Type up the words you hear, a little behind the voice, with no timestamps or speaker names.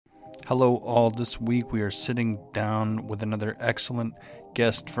Hello all, this week we are sitting down with another excellent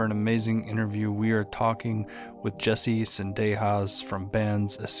guest for an amazing interview. We are talking with Jesse Sendejas from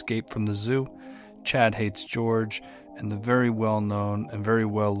bands Escape from the Zoo, Chad Hates George, and the very well known and very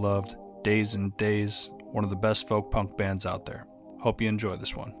well loved N Daze, one of the best folk punk bands out there. Hope you enjoy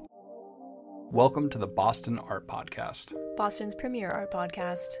this one. Welcome to the Boston Art Podcast, Boston's premier art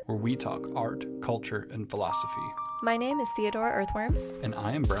podcast, where we talk art, culture, and philosophy. My name is Theodore Earthworms. And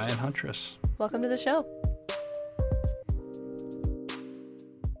I am Brian Huntress. Welcome to the show.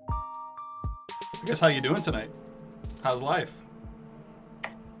 I guess how you doing tonight? How's life?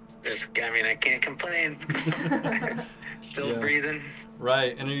 I can't complain. Still breathing.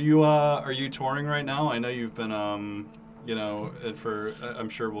 Right. And are you touring right now? I know you've been I'm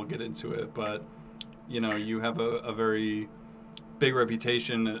sure we'll get into it, but you have a very big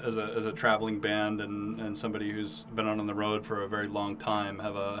reputation as a traveling band and somebody who's been out on the road for a very long time.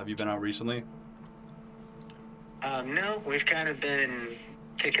 Have you been out recently? No, we've kind of been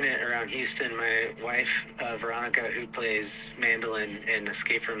kicking it around Houston. My wife, Veronica, who plays mandolin in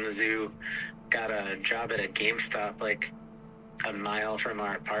Escape from the Zoo, got a job at a GameStop like a mile from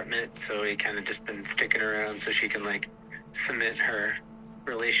our apartment. So we kind of just been sticking around so she can like cement her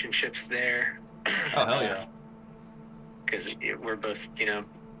relationships there. Oh, hell yeah. Because we're both,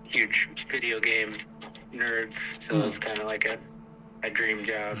 huge video game nerds, so it's kind of like a dream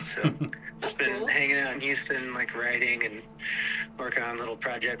job. So just been cool. Hanging out in Houston, like writing and working on little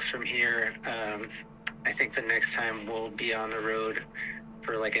projects from here. I think the next time we'll be on the road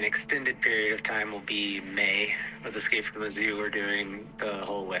for like an extended period of time will be May with Escape from the Zoo. We're doing the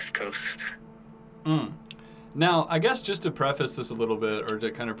whole West Coast. Now, I guess just to preface this a little bit, or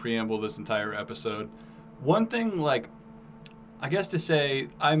to kind of preamble this entire episode, one thing, I guess to say,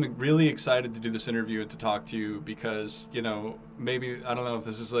 I'm really excited to do this interview and to talk to you because, maybe, I don't know if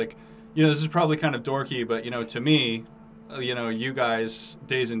this is this is probably kind of dorky, but, to me, you guys,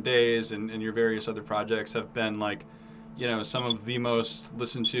 N Daze and your various other projects have been some of the most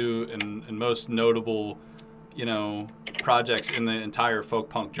listened to and most notable, projects in the entire folk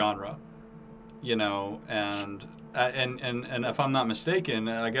punk genre, and if I'm not mistaken,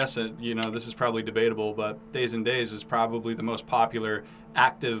 I guess this is probably debatable, but N Daze is probably the most popular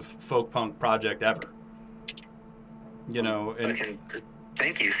active folk punk project ever.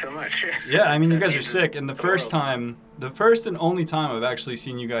 Thank you so much. Yeah, I mean, you guys are sick. And the first and only time I've actually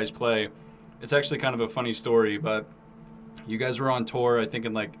seen you guys play, it's actually kind of a funny story, but you guys were on tour, I think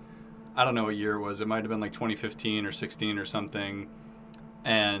in I don't know what year it was. It might have been 2015 or 16 or something.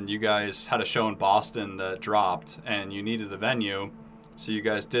 And you guys had a show in Boston that dropped, and you needed the venue, so you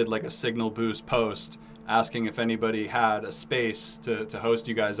guys did a signal boost post asking if anybody had a space to host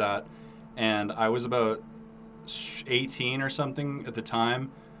you guys at, and I was about 18 or something at the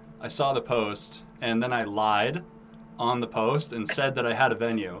time. I saw the post, and then I lied on the post and said that I had a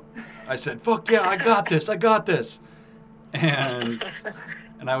venue. I said, "Fuck yeah, I got this," and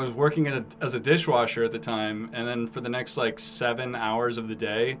I was working as a dishwasher at the time, and then for the next 7 hours of the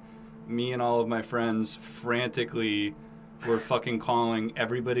day, me and all of my friends frantically were fucking calling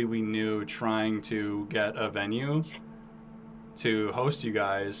everybody we knew trying to get a venue to host you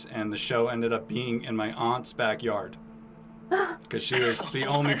guys, and the show ended up being in my aunt's backyard. Because she was the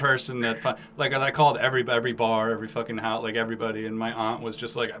only person that, I called every bar, every fucking house, everybody, and my aunt was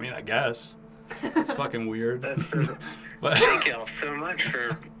just I guess. It's fucking weird. But thank y'all so much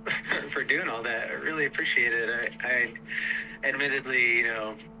for doing all that. I really appreciate it. I admittedly,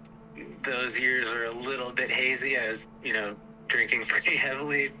 those years are a little bit hazy. I was, drinking pretty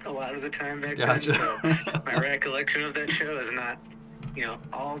heavily a lot of the time back then. So my recollection of that show is not,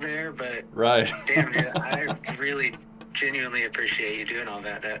 all there. But right. Damn, dude, I really genuinely appreciate you doing all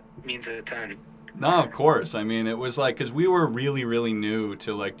that. That means a ton. No, of course. I mean, it was because we were really, really new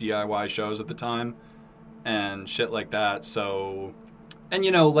to DIY shows at the time and shit like that. So, and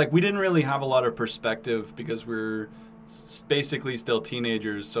we didn't really have a lot of perspective because we're basically still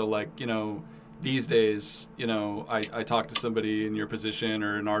teenagers. So these days, I talk to somebody in your position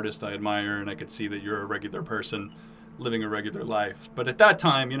or an artist I admire, and I could see that you're a regular person living a regular life. But at that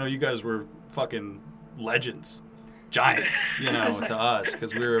time, you guys were fucking legends. Giants, to us,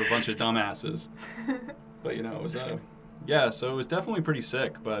 because we were a bunch of dumbasses. But, it was, so it was definitely pretty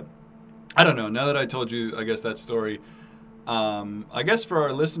sick. But I don't know. Now that I told you, I guess, that story, I guess for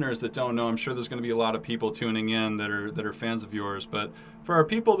our listeners that don't know, I'm sure there's going to be a lot of people tuning in that are fans of yours. But for our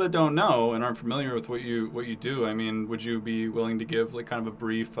people that don't know and aren't familiar with what you do, I mean, would you be willing to give kind of a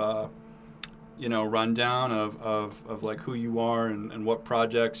brief, rundown of who you are and what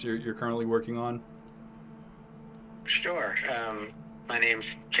projects you're currently working on? Sure. my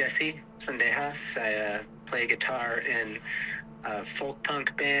name's Jesse Sendejas. I play guitar in a folk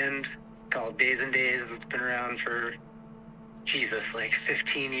punk band called N Daze that's been around for, Jesus, like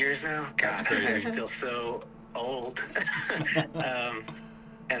 15 years now. God, That's crazy. I feel so old.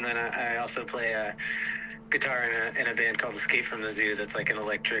 And then I also play guitar in a band called Escape from the Zoo that's like an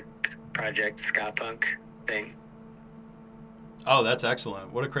electric project ska punk thing. Oh, that's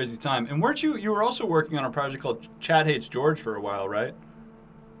excellent. What a crazy time. And weren't you were also working on a project called Chad Hates George for a while, right?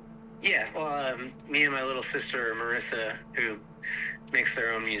 Yeah, well, me and my little sister Marissa, who makes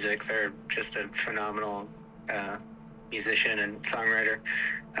their own music, they're just a phenomenal musician and songwriter.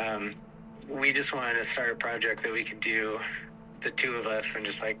 We just wanted to start a project that we could do, the two of us, and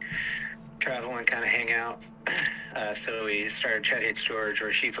just like travel and kind of hang out. So we started Chad Hates George,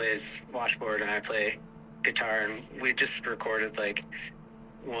 where she plays washboard and I play guitar, and we just recorded like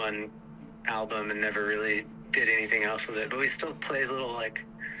one album and never really did anything else with it, but we still play little like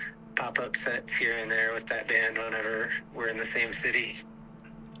pop-up sets here and there with that band whenever we're in the same city.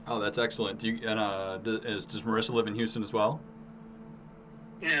 Oh, that's excellent. Does Marissa live in Houston as well?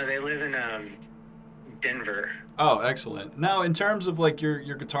 No, they live in Denver. Oh, excellent. Now, in terms of like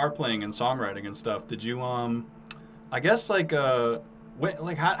your guitar playing and songwriting and stuff, did you I guess like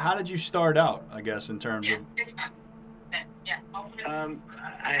how did you start out, I guess, in terms of...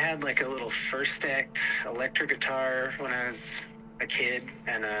 I had like a little first act electric guitar when I was a kid,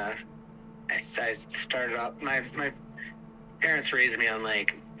 and I started off, my parents raised me on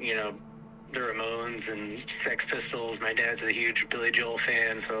like, you know, the Ramones and Sex Pistols. My dad's a huge Billy Joel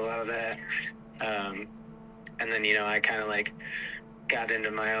fan, so a lot of that. And then, you know, I kind of like got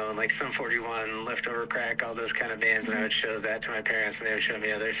into my own, like Sum 41, Leftover Crack, all those kind of bands, and I would show that to my parents, and they would show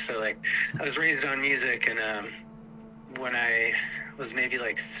me others. So like, I was raised on music, and when I was maybe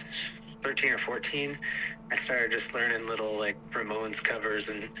like 13 or 14, I started just learning little like Ramones covers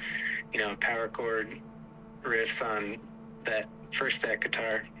and, you know, power chord riffs on that first act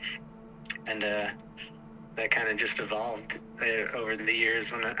guitar, and that kind of just evolved over the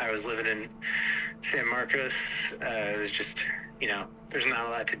years. When I was living in San Marcos, it was just, you know, there's not a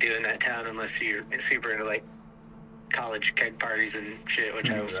lot to do in that town unless you're super into like college keg parties and shit, which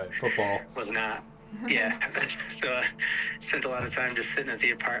I football was not. Yeah. So I spent a lot of time just sitting at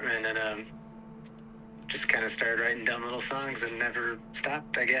the apartment and just kind of started writing dumb little songs and never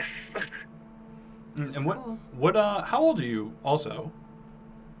stopped, I guess. And That's what cool. what how old are you also?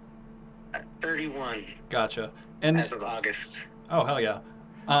 31. Gotcha. And as of August. oh, hell yeah.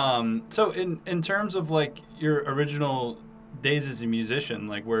 So in terms of like your original days as a musician,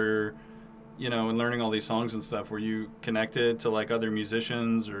 like where, you know, and learning all these songs and stuff, were you connected to like other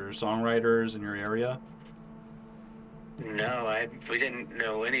musicians or songwriters in your area? No, we didn't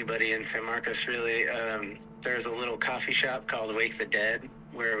know anybody in San Marcos really. There was a little coffee shop called Wake the Dead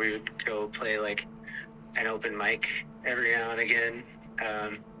where we would go play like an open mic every now and again.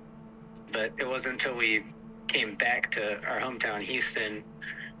 But it wasn't until we came back to our hometown, Houston,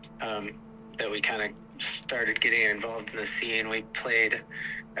 that we kind of started getting involved in the scene. We played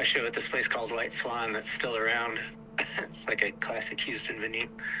a show at this place called White Swan that's still around. It's like a classic Houston venue.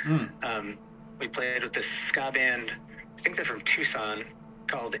 We played with this ska band, I think they're from Tucson,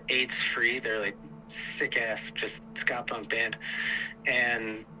 called AIDS Free. They're like sick-ass, just ska punk band.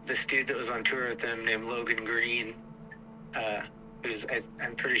 And this dude that was on tour with them named Logan Green, who's,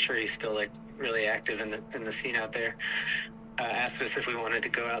 I'm pretty sure he's still like really active in the scene out there, asked us if we wanted to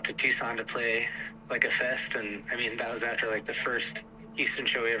go out to Tucson to play like a fest. And I mean, that was after like the first Houston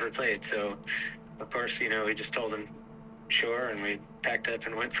show we ever played. So of course, you know, we just told him sure, and we packed up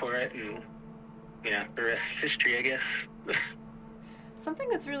and went for it, and you know, the rest is history, I guess. Something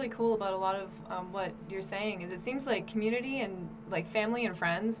that's really cool about a lot of what you're saying is it seems like community and like family and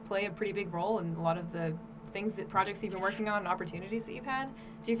friends play a pretty big role in a lot of the projects you've been working on and opportunities that you've had.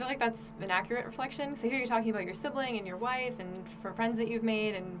 Do you feel like that's an accurate reflection? So here you're talking about your sibling and your wife and for friends that you've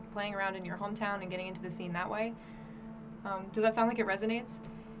made and playing around in your hometown and getting into the scene that way. Does that sound like it resonates?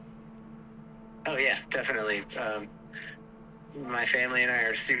 Oh yeah, definitely. My family and I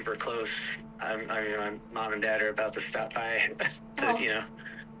are super close. I mean, my mom and dad are about to stop by to, you know,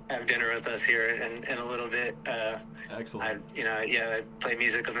 have dinner with us here in a little bit. Excellent. I play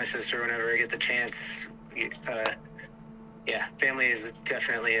music with my sister whenever I get the chance. Family is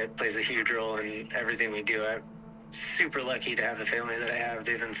definitely, it plays a huge role in everything we do. I'm super lucky to have the family that I have.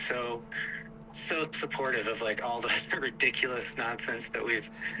 They've been so supportive of like all the ridiculous nonsense that we've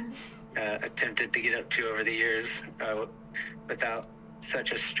attempted to get up to over the years. Without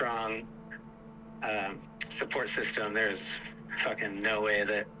such a strong support system, there's fucking no way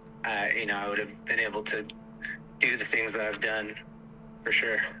that I would have been able to do the things that I've done. for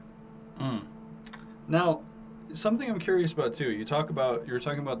sure. Mm. Now, something I'm curious about too. You were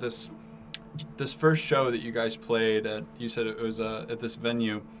talking about this first show that you guys played at. You said it was at this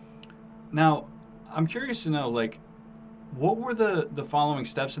venue. Now, I'm curious to know, like, what were the following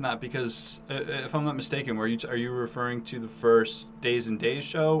steps in that? Because if I'm not mistaken, are you referring to the first N Daze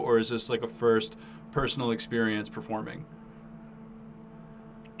show, or is this like a first personal experience performing?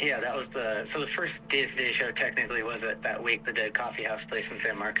 Yeah, that was the first N Daze show technically was at that Wake the Dead coffee house place in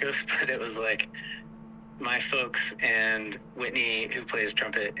San Marcos, but it was like my folks and Whitney, who plays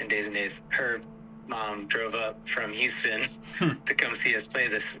trumpet in N Daze, her mom drove up from Houston to come see us play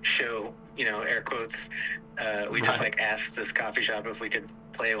this show, air quotes. We just like asked this coffee shop if we could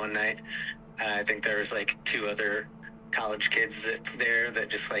play one night. I think there was like 2 other college kids that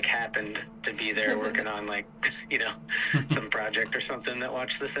just like happened to be there working on like, some project or something that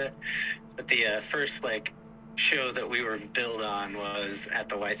watched the set. But the first like show that we were billed on was at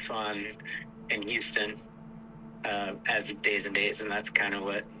the White Swan in Houston as N Daze, and that's kind of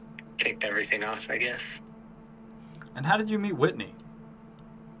what kicked everything off, I guess. And how did you meet Whitney?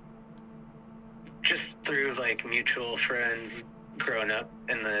 Just through like mutual friends growing up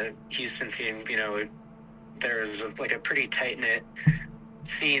in the Houston scene. There was like a pretty tight-knit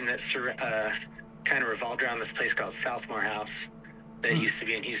scene that kind of revolved around this place called Southmore House that used to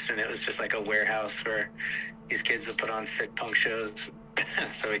be in Houston. It was just like a warehouse where these kids would put on sick punk shows.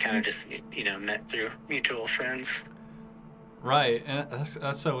 So we kind of just, met through mutual friends. Right, and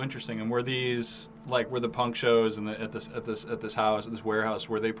that's so interesting. And were these were the punk shows at this house, at this warehouse,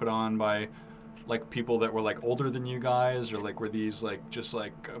 were they put on by like people that were like older than you guys, or like were these like just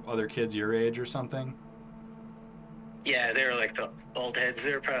like other kids your age or something? Yeah, they were like the old heads.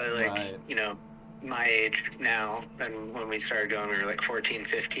 They were probably like my age now, and when we started going we were like 14,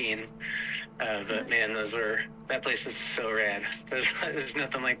 15. But man, that place was so rad. There's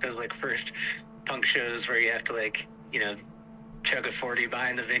nothing like those like first punk shows where you have to like chug a 40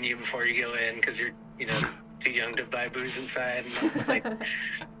 behind the venue before you go in because you're too young to buy booze inside. And, like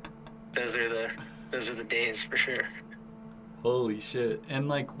those are the days for sure. Holy shit. And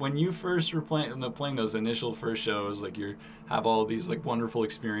like when you first were playing those initial first shows, like you have all these like wonderful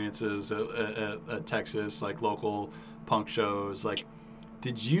experiences at Texas, like local punk shows, like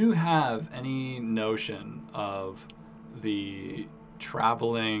did you have any notion of the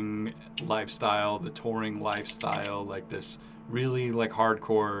traveling lifestyle, the touring lifestyle, like this really like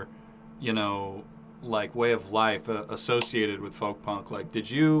hardcore, like way of life associated with folk punk? Like did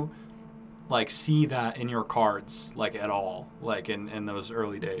you like see that in your cards like at all, like in those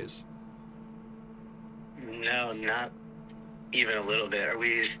early days? No, not even a little bit. It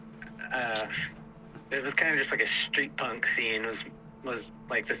was kind of just like a street punk scene was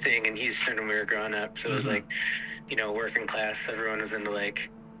like the thing in Houston when we were growing up. So it was like, working class. Everyone was into like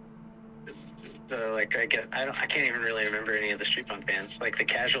I can't even really remember any of the street punk bands, like the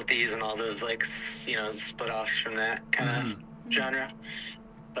Casualties and all those like split offs from that kind of genre.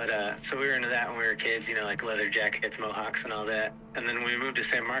 But so we were into that when we were kids, like leather jackets, mohawks, and all that. And then when we moved to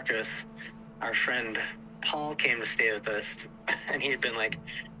San Marcos, our friend Paul came to stay with us, and he had been like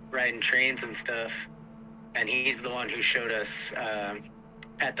riding trains and stuff. And he's the one who showed us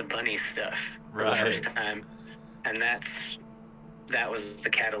Pat the Bunny stuff for the first time. And that was the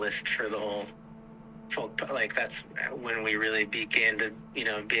catalyst for the whole folk. Like that's when we really began to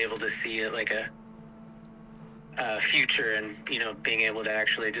be able to see it like a future, and being able to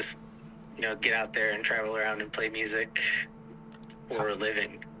actually just get out there and travel around and play music for a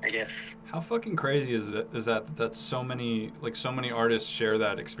living, I guess. How fucking crazy is that so many artists share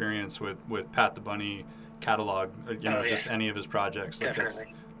that experience with Pat the Bunny catalog, just any of his projects. Like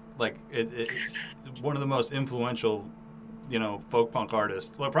definitely. That's it one of the most influential folk punk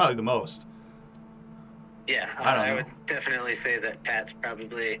artists, well, probably the most. Yeah, I would definitely say that Pat's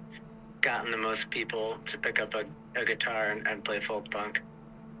probably gotten the most people to pick up a guitar and play folk punk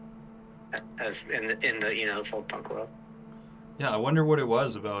as in the folk punk world. Yeah, I wonder what it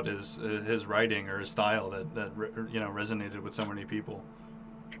was about his writing or his style that resonated with so many people.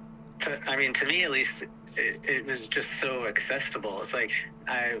 I mean, to me at least, it was just so accessible. It's like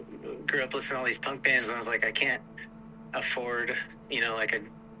I grew up listening to all these punk bands, and I was like, I can't afford like an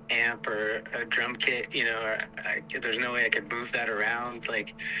amp or a drum kit, or there's no way I could move that around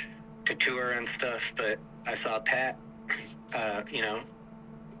like to tour and stuff. But I saw Pat, Pat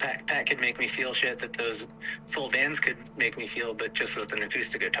could make me feel shit that those full bands could make me feel, but just with an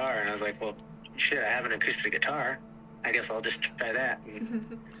acoustic guitar. And I was like, well, shit, I have an acoustic guitar. I guess I'll just try that.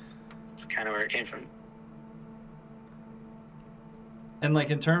 And that's kind of where it came from. And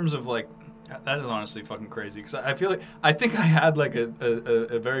like in terms of like That is honestly fucking crazy, because I feel like I think I had like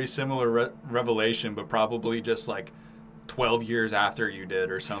a very similar revelation, but probably just like 12 years after you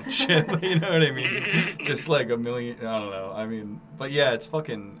did or some shit. You know what I mean? Just like a million. I don't know. I mean, but yeah, it's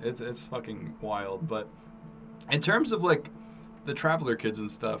fucking wild. But in terms of like the Traveler Kids and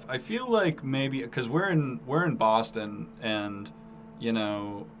stuff, I feel like maybe because we're in Boston, and you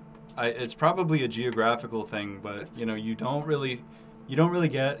know, it's probably a geographical thing, but you know, you do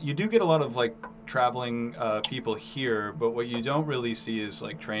get a lot of like traveling people here, but what you don't really see is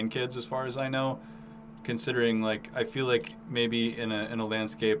like train kids, as far as I know. Considering like I feel like maybe in a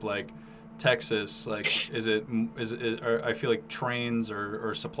landscape like Texas, like is it or I feel like trains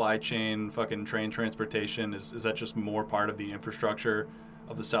or supply chain, fucking train transportation is that just more part of the infrastructure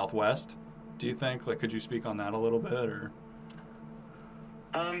of the Southwest? Do you think? Like, could you speak on that a little bit, or?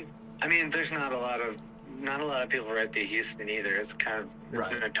 I mean, there's not a lot of people right through Houston either. It's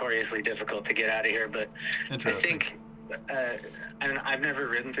notoriously difficult to get out of here, but I think, and I've never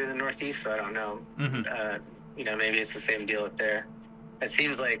ridden through the Northeast, so I don't know. Mm-hmm. You know, maybe it's the same deal up there. It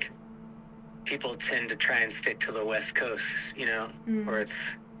seems like people tend to try and stick to the West Coast, you know, where it's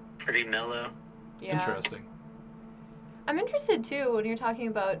pretty mellow. Yeah. Interesting. I'm interested too when you're talking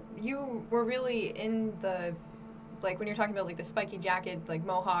about, you were really in the, like when you're talking about like the spiky jacket, like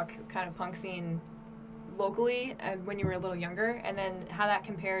Mohawk kind of punk scene locally, and when you were a little younger, and then how that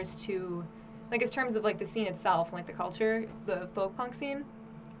compares to, like, in terms of like the scene itself, like the culture, the folk punk scene.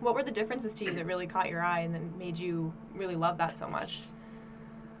 What were the differences to you that really caught your eye and then made you really love that so much?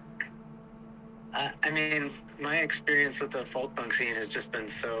 I mean, my experience with the folk punk scene has just been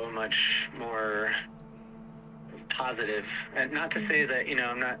so much more positive. And not to say that, you know,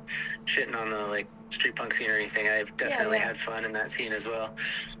 I'm not shitting on the like street punk scene or anything. I've definitely had fun in that scene as well.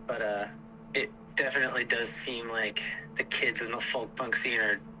 But it definitely does seem like the kids in the folk punk scene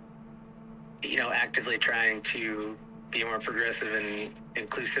are, you know, actively trying to be more progressive and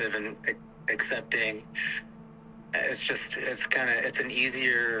inclusive and accepting. It's an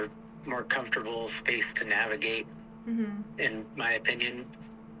easier, more comfortable space to navigate, in my opinion.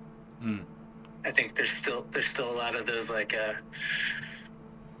 I think there's still a lot of those like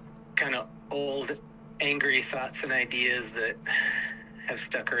kind of old angry thoughts and ideas that have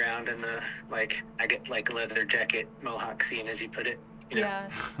stuck around in the, like, I get like leather jacket Mohawk scene, as you put it, you know? Yeah.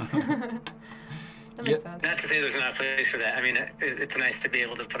 That makes sense. Not to say there's not a place for that. I mean, it's nice to be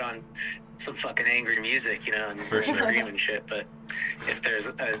able to put on some fucking angry music, you know, and scream and shit. But if there's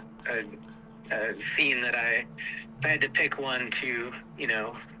a scene that if I had to pick one to, you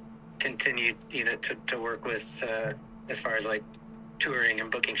know, continue, you know, to work with, as far as like touring and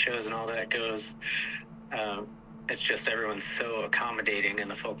booking shows and all that goes, it's just everyone's so accommodating in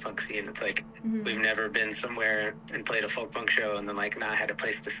the folk punk scene. It's like we've never been somewhere and played a folk punk show and then like not had a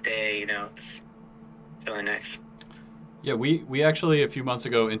place to stay, you know. It's really nice. Yeah, we actually a few months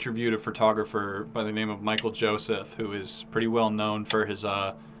ago interviewed a photographer by the name of Michael Joseph, who is pretty well known for his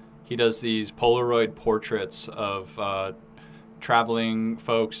he does these Polaroid portraits of traveling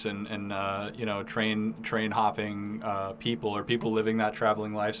folks and you know, train hopping people, or people living that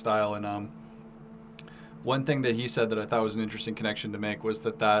traveling lifestyle. And one thing that he said that I thought was an interesting connection to make was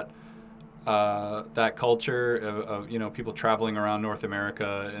that culture of, you know, people traveling around North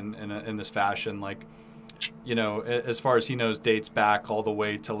America in this fashion, like, you know, as far as he knows, dates back all the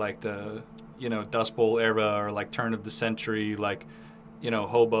way to like the, you know, Dust Bowl era, or like turn of the century, like, you know,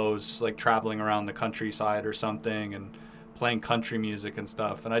 hobos like traveling around the countryside or something and playing country music and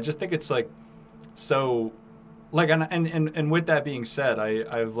stuff. And I just think it's like so, like, and with that being said,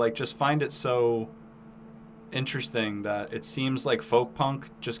 I've like just find it so interesting that it seems like folk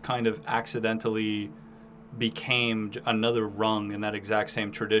punk just kind of accidentally became another rung in that exact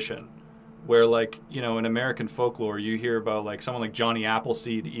same tradition, where, like, you know, in American folklore you hear about like someone like Johnny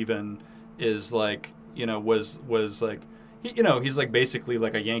Appleseed even is like, you know, was like, you know, he's like basically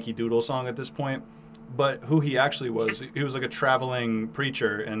like a Yankee Doodle song at this point, but who he actually was, he was like a traveling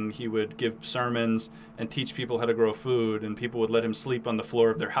preacher, and he would give sermons and teach people how to grow food, and people would let him sleep on the floor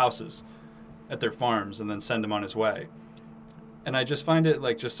of their houses at their farms and then send him on his way. And I just find it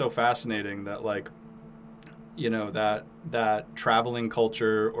like just so fascinating that, like, you know, that traveling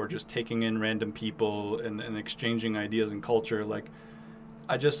culture, or just taking in random people and exchanging ideas and culture, like,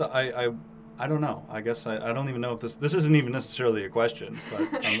 I don't know. I guess I don't even know if this isn't even necessarily a question,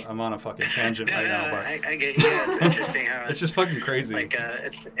 but I'm on a fucking tangent right now. But I get you. Yeah, it's interesting how it's just fucking crazy. Like,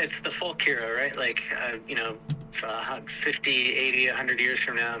 it's the folk hero, right? Like, you know, 50, 80, 100 years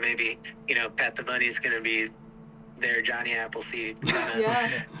from now, maybe, you know, Pat the Bunny's going to be there, Johnny Appleseed.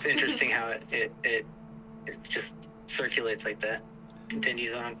 Yeah. It's interesting how it just circulates like that,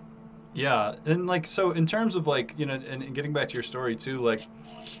 continues on. Yeah, and like so in terms of like and getting back to your story too, like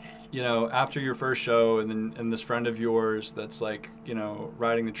after your first show and this friend of yours that's like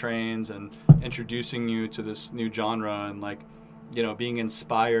riding the trains and introducing you to this new genre and like being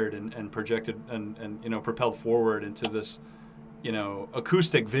inspired and projected and propelled forward into this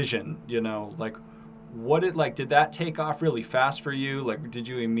acoustic vision, like what it like did that take off really fast for you? Like did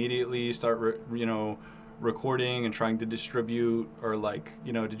you immediately start recording and trying to distribute, or like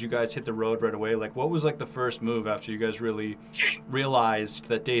did you guys hit the road right away? Like what was like the first move after you guys really realized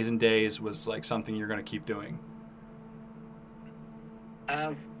that Days and Days was like something you're going to keep doing?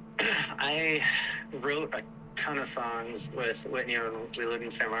 I wrote a ton of songs with Whitney when we lived in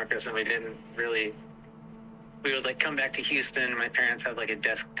San Marcos, and we would like come back to Houston. My parents had like a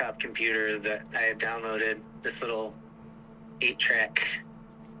desktop computer that I had downloaded this little 8-track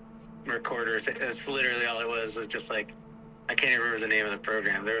recorder. It's literally all it was just like, I can't even remember the name of the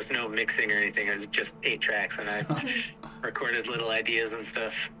program. There was no mixing or anything. It was just 8 tracks, and I recorded little ideas and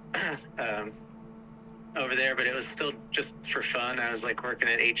stuff over there. But it was still just for fun. I was like working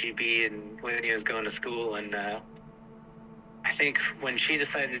at HEB and when he was going to school, and I think when she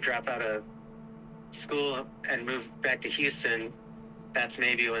decided to drop out of school and move back to Houston, that's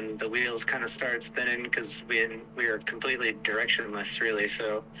maybe when the wheels kind of started spinning, because we were completely directionless, really.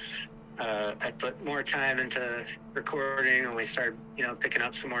 So I put more time into recording, and we started, picking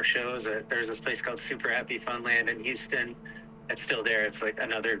up some more shows. There's this place called Super Happy Funland in Houston. It's still there. It's like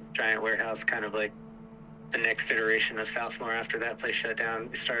another giant warehouse, kind of like the next iteration of Southmore after that place shut down.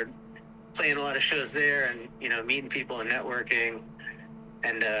 We started playing a lot of shows there and, meeting people and networking.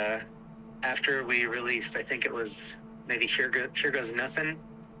 And after we released, I think it was maybe Sure Goes Nothing,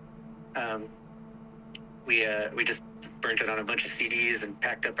 we just burnt it on a bunch of CDs and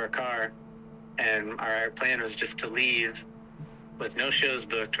packed up our car, and our plan was just to leave with no shows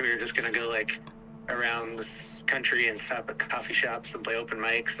booked. We were just going to go like around this country and stop at coffee shops and play open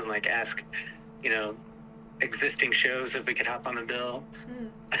mics and like ask existing shows if we could hop on the bill.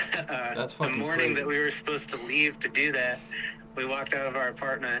 That's fucking the morning crazy. That we were supposed to leave to do that, we walked out of our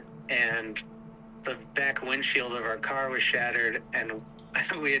apartment and the back windshield of our car was shattered, and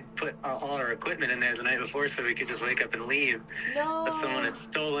we had put all our equipment in there the night before so we could just wake up and leave. No. But someone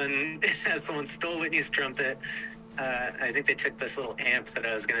stole Whitney's trumpet. I think they took this little amp that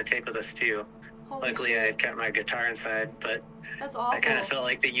I was going to take with us too. Holy Luckily, shit. I had kept my guitar inside, but That's awful. I kind of felt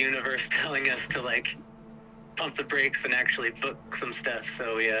like the universe telling us to like pump the brakes and actually book some stuff.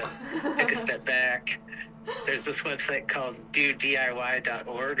 So we took a step back. There's this website called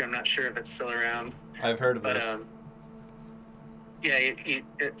DoDIY.org. I'm not sure if it's still around. I've heard of this. Yeah,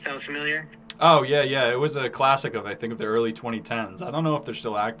 it sounds familiar? Oh, yeah. It was a classic of the early 2010s. I don't know if they're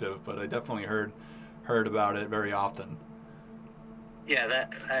still active, but I definitely heard about it very often. Yeah,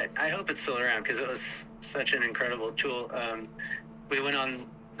 I hope it's still around, because it was such an incredible tool. We went on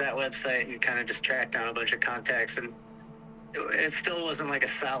that website and kind of just tracked down a bunch of contacts, and it still wasn't like a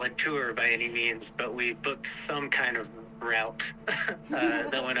solid tour by any means, but we booked some kind of route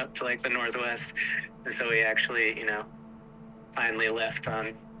that went up to like the Northwest. And so we actually, finally left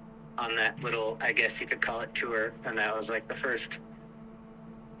on that little, I guess you could call it, tour. And that was like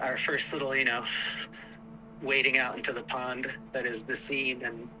our first little, wading out into the pond that is the scene.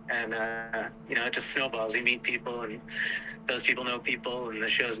 And it just snowballs. You meet people, and those people know people, and the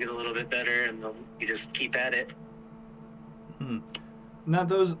shows get a little bit better, and you just keep at it. Now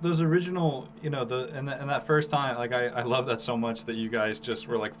those original, and that first time, like I love that so much that you guys just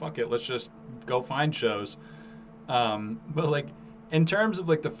were like, fuck it, let's just go find shows. But like in terms of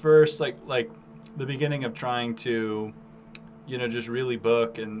like the first like the beginning of trying to, just really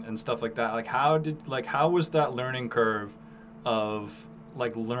book and stuff like that, like how was that learning curve of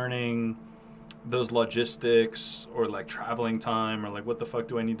like learning those logistics, or like traveling time, or like what the fuck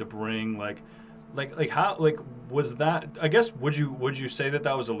do I need to bring, like how, like was that, I guess, would you say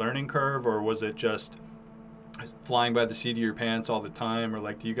that was a learning curve, or was it just flying by the seat of your pants all the time, or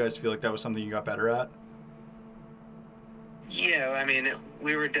like do you guys feel like that was something you got better at? Yeah, I mean,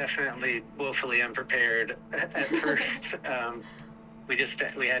 we were definitely woefully unprepared at first.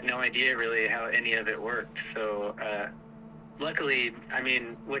 We had no idea really how any of it worked. So luckily, I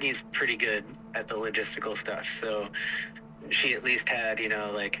mean, Whitney's pretty good at the logistical stuff. So she at least had,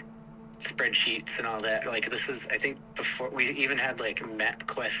 like spreadsheets and all that. Like this is, I think, before we even had like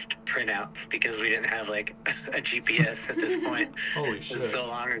MapQuest printouts, because we didn't have like a GPS at this point. Holy shit. It was so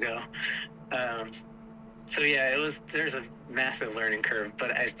long ago. So yeah, there's a massive learning curve,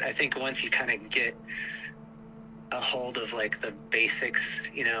 but I think once you kind of get a hold of like the basics,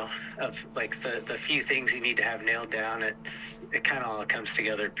 you know, of like the few things you need to have nailed down, it kind of all comes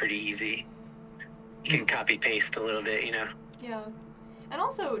together pretty easy. You can copy paste a little bit, you know. Yeah. And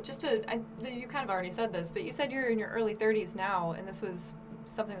also, you kind of already said this, but you said you're in your early 30s now, and this was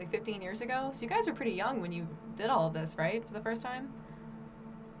something like 15 years ago. So you guys were pretty young when you did all of this, right? For the first time?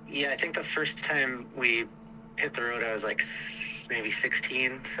 Yeah, I think the first time we hit the road, I was like maybe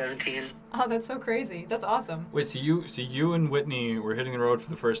 16, 17. Oh, that's so crazy. That's awesome. Wait, so you and Whitney were hitting the road for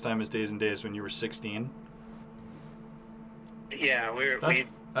the first time as Days and Days when you were 16? Yeah,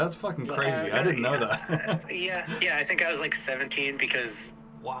 That's fucking crazy. I didn't know that. yeah, I think I was like 17 because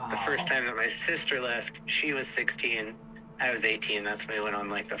wow. The first time that my sister left, she was 16. I was 18. That's when we went on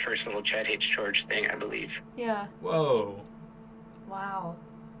like the first little Chad H. George thing, I believe. Yeah. Whoa. Wow.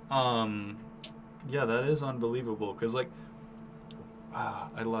 Yeah, that is unbelievable. Cause like,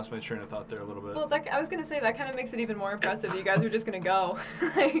 I lost my train of thought there a little bit. Well, I was gonna say that kind of makes it even more impressive that you guys were just gonna go,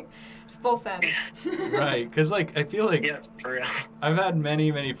 like, just full send. Right, because like I feel like yeah, for real. I've had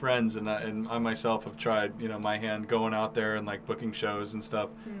many friends, and I myself have tried, you know, my hand going out there and like booking shows and stuff.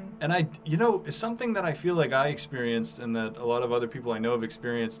 And I, you know, something that I feel like I experienced and that a lot of other people I know have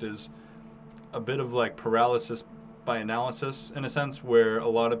experienced is a bit of like paralysis by analysis in a sense, where a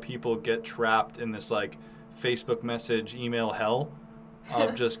lot of people get trapped in this like Facebook message, email hell.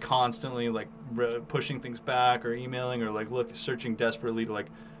 Of just constantly like pushing things back or emailing or like searching desperately to like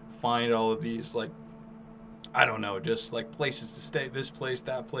find all of these like, I don't know, just like places to stay, this place,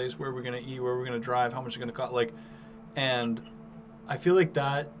 that place, where we're gonna eat, where we're gonna drive, how much it's gonna cost, like, and I feel like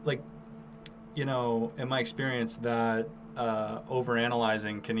that, like, you know, in my experience, that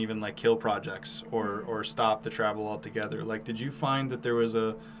overanalyzing can even like kill projects or stop the travel altogether. Like, did you find that there was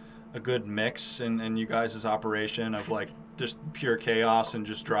a good mix in you guys' operation of like just pure chaos and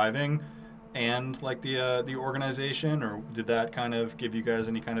just driving and like the organization, or did that kind of give you guys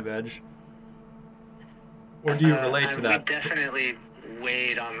any kind of edge? Or do you relate to that? We definitely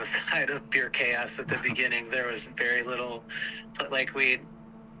weighed on the side of pure chaos at the beginning. There was very little, but like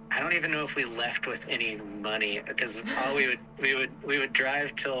I don't even know if we left with any money, because all we would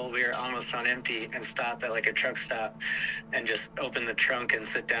drive till we were almost on empty and stop at like a truck stop and just open the trunk and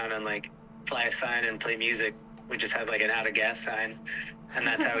sit down and like fly a sign and play music. We just had like an out of gas sign, and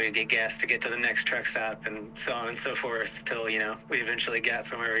that's how we'd get gas to get to the next truck stop, and so on and so forth till, you know, we eventually got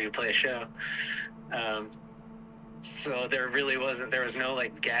somewhere where you play a show. So there was no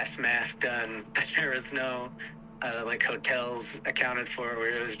like gas math done. There was no like hotels accounted for,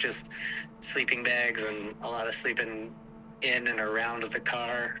 where it was just sleeping bags and a lot of sleeping in and around the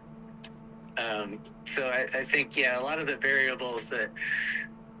car. So I think, yeah, a lot of the variables that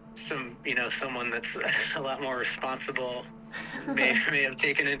someone that's a lot more responsible may have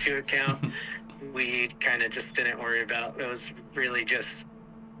taken into account, we kind of just didn't worry about. It was really just,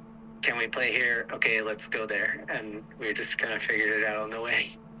 can we play here? Okay, let's go there. And we just kind of figured it out on the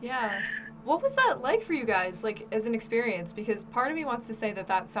way. Yeah. What was that like for you guys, like, as an experience? Because part of me wants to say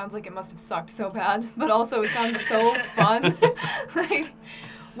that sounds like it must have sucked so bad, but also it sounds so fun. Like,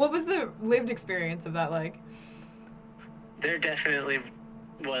 what was the lived experience of that like? There definitely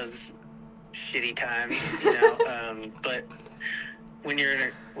was shitty times, you know, but when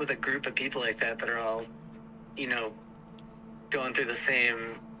you're with a group of people like that are all, you know, going through the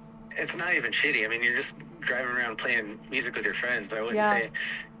same, it's not even shitty. I mean, you're just driving around playing music with your friends. I wouldn't say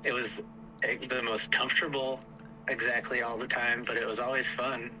it was the most comfortable exactly all the time, but it was always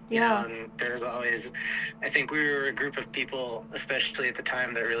fun. Yeah. You know, and there's always, I think we were a group of people, especially at the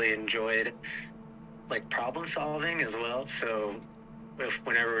time, that really enjoyed like problem solving as well. So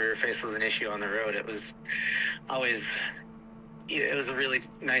whenever we were faced with an issue on the road, it was always, it was a really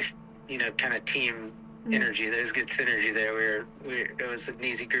nice, you know, kind of team energy. There's good synergy there. It was an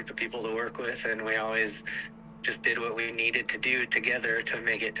easy group of people to work with, and we always just did what we needed to do together to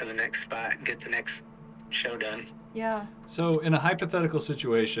make it to the next spot and get the next show done. Yeah. So in a hypothetical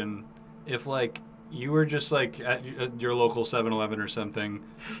situation, if like you were just like at your local 7-Eleven or something,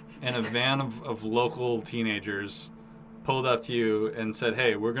 and a van of local teenagers pulled up to you and said,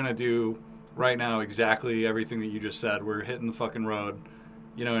 hey, we're going to do right now exactly everything that you just said. We're hitting the fucking road.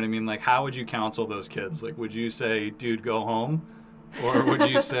 You know what I mean? Like, how would you counsel those kids? Like, would you say, dude, go home? Or would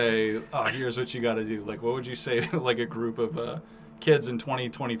you say, oh, here's what you got to do? Like, what would you say to like a group of kids in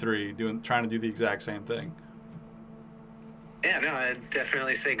 2023 trying to do the exact same thing? Yeah, no, I'd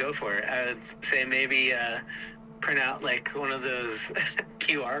definitely say go for it. I would say maybe print out like one of those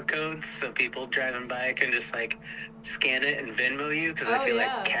QR codes so people driving by can just like scan it and Venmo you, because I feel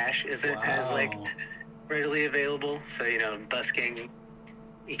like cash isn't as like readily available. So, you know, busking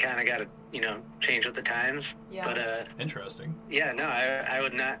you kind of got to, change with the times. Yeah. But Interesting. yeah, no, I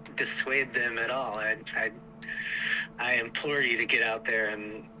would not dissuade them at all. I implore you to get out there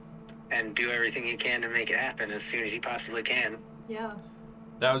and do everything you can to make it happen as soon as you possibly can. Yeah.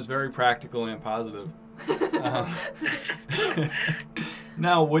 That was very practical and positive.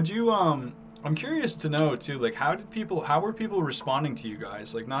 Now, would you, I'm curious to know too, like, how were people responding to you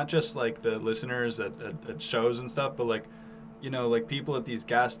guys? Like, not just like the listeners at shows and stuff, but like, like people at these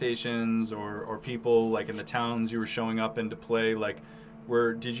gas stations or people like in the towns you were showing up in to play, like,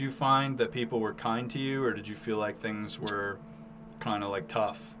 did you find that people were kind to you, or did you feel like things were kind of like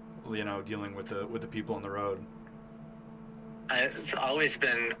tough, dealing with the people on the road? It's always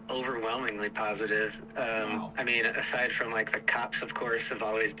been overwhelmingly positive. Wow. I mean, aside from like the cops, of course, have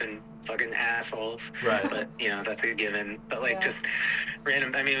always been fucking assholes. Right. But, that's a given. But like just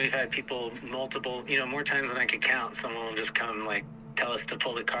random, I mean, we've had people multiple, more times than I could count. Someone will just come like tell us to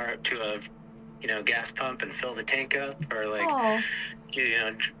pull the car up to a, gas pump and fill the tank up, or like,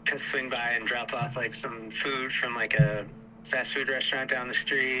 swing by and drop off like some food from like a fast food restaurant down the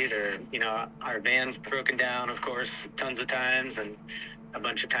street, or our van's broken down, of course, tons of times, and a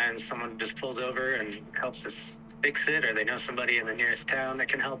bunch of times someone just pulls over and helps us fix it, or they know somebody in the nearest town that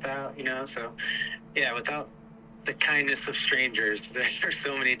can help out, so yeah, without the kindness of strangers, there are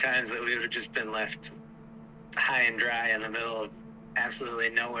so many times that we would have just been left high and dry in the middle of absolutely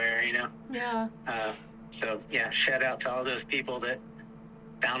nowhere. Yeah. So yeah, shout out to all those people that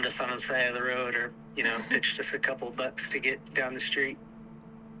found us on the side of the road, or pitched us a couple bucks to get down the street.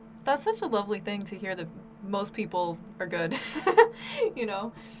 That's such a lovely thing to hear, that most people are good.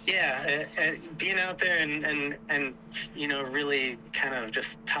 Yeah, being out there and really kind of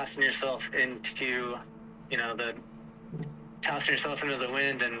just tossing yourself into the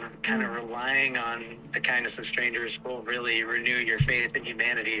wind, and kind of relying on the kindness of strangers will really renew your faith in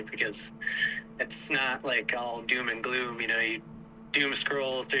humanity, because it's not like all doom and gloom. You doom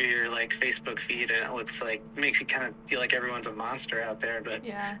scroll through your like Facebook feed, and it makes you kind of feel like everyone's a monster out there. But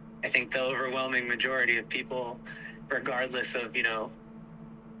yeah, I think the overwhelming majority of people, regardless of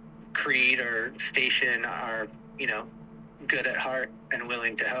creed or station, are good at heart and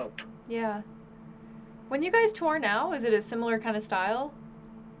willing to help. Yeah. When you guys tour now, is it a similar kind of style?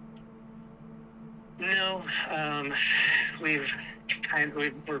 No, we're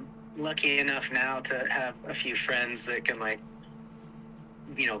lucky enough now to have a few friends that can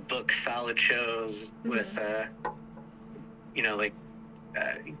book solid shows with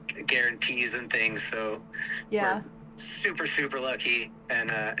guarantees and things. So yeah, we're super, super lucky,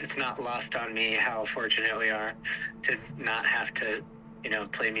 and it's not lost on me how fortunate we are to not have to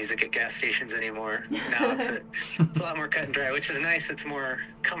play music at gas stations anymore. Now it's a lot more cut and dry, which is nice. It's more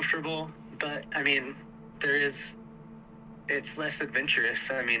comfortable, but I mean, it's less adventurous.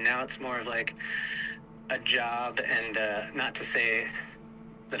 I mean, now it's more of like a job, and not to say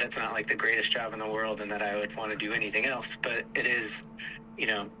that it's not like the greatest job in the world and that I would want to do anything else, but it is,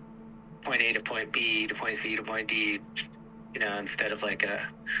 point A to point B to point C to point D, instead of like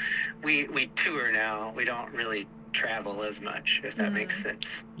we tour now. We don't really travel as much, if that makes sense.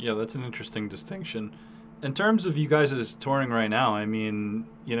 Yeah, that's an interesting distinction. In terms of you guys' touring right now, I mean,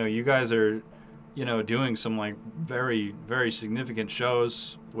 you guys are, doing some like very, very significant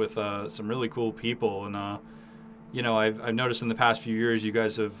shows with some really cool people, and I've noticed in the past few years you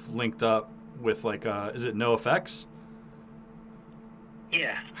guys have linked up with like is it NoFX?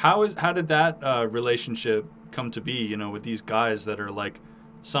 Yeah. How did that relationship come to be, with these guys that are like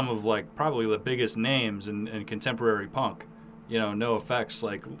some of like probably the biggest names in contemporary punk? NoFX,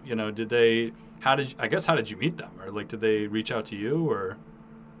 like, how did you meet them? Or like, did they reach out to you, or?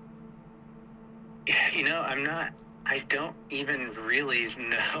 I don't even really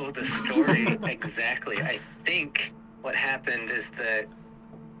know the story exactly. I think what happened is that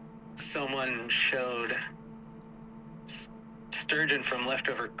someone showed Sturgeon from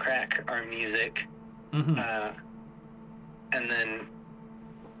Leftover Crack our music, Mm-hmm. And then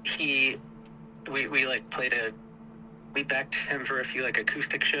we backed him for a few like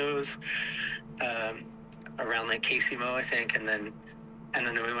acoustic shows around like Casey Mo, I think, and then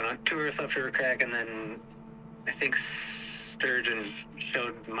we went on tour with Leftover Crack, and then I think Sturgeon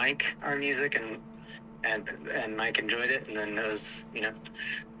showed Mike our music, and Mike enjoyed it, and then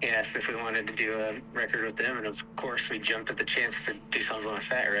he asked if we wanted to do a record with them, and of course we jumped at the chance to do something on a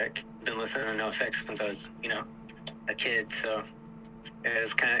Fat Wreck. Been listening to NoFX since I was a kid, so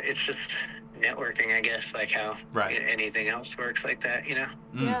it's just networking, I guess, like how anything else works like that, Yeah.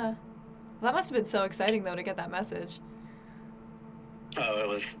 Well, that must have been so exciting though to get that message. Oh, it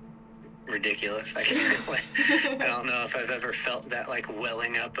was ridiculous. I don't know if I've ever felt that like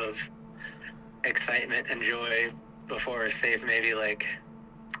welling up of excitement and joy before, save maybe like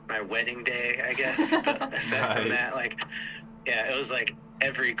my wedding day, I guess. But aside from that, like, yeah, it was like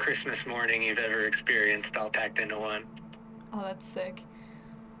every Christmas morning you've ever experienced all packed into one. Oh, that's sick.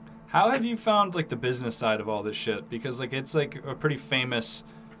 How have you found like the business side of all this shit? Because like it's like a pretty famous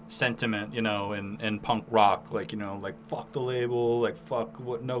sentiment, you know, in punk rock, like, you know, like fuck the label, like fuck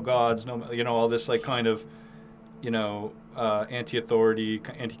what, no gods, no, you know, all this like kind of, you know, anti-authority,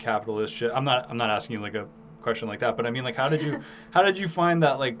 anti-capitalist shit. I'm not asking you like a question like that, but I mean, like, how did you find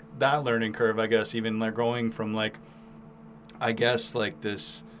that, like, that learning curve, I guess, even like going from like, I guess like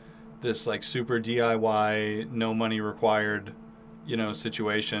this like super DIY, no money required, you know,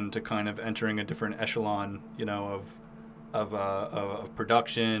 situation to kind of entering a different echelon, you know, of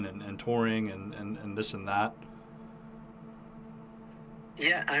production and touring and this and that?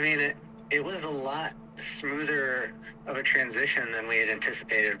 Yeah, I mean, it was a lot smoother of a transition than we had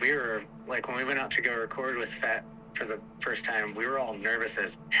anticipated. We were, like, when we went out to go record with Fat for the first time, we were all nervous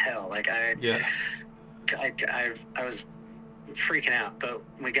as hell. Like, I was freaking out, but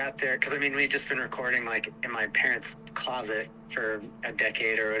we got there, because, I mean, we'd just been recording, like, in my parents' closet for a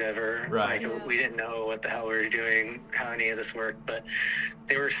decade or whatever. Right. Like, we didn't know what the hell we were doing, how any of this worked, but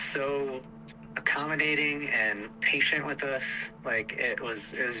they were so accommodating and patient with us. Like, it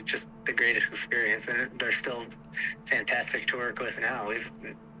was just the greatest experience, and they're still fantastic to work with now.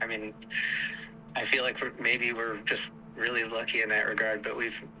 I feel like we're just really lucky in that regard, but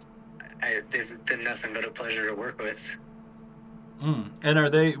they've been nothing but a pleasure to work with. And are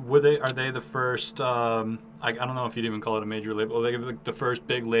they the first, I don't know if you'd even call it a major label, are they the first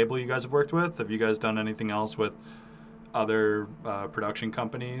big label you guys have worked with? Have you guys done anything else with other production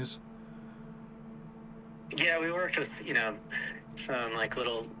companies? Yeah, we worked with, you know, some like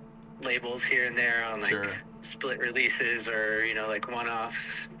little labels here and there on like split releases, or, you know, like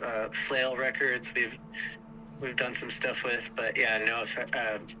one-offs. Flail Records we've done some stuff with, but yeah,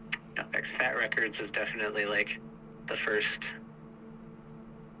 NoFX Fat Records is definitely like the first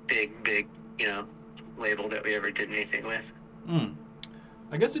big, you know, label that we ever did anything with.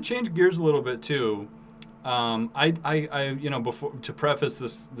 I guess it changed gears a little bit too. I you know, before, to preface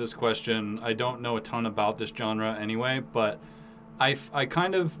this question, I don't know a ton about this genre anyway, but I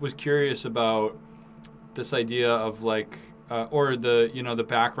kind of was curious about this idea of like, or the, you know, the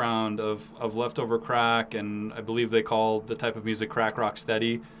background of Leftover Crack, and I believe they call the type of music crack rock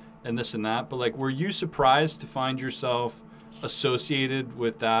steady, and this and that. But like, were you surprised to find yourself associated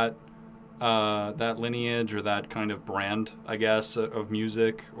with that lineage, or that kind of brand, I guess, of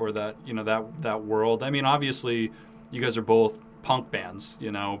music, or that, you know, that world? I mean, obviously, you guys are both punk bands,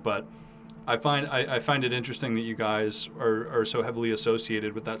 you know, but I find it interesting that you guys are so heavily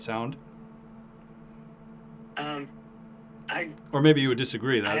associated with that sound. Or maybe you would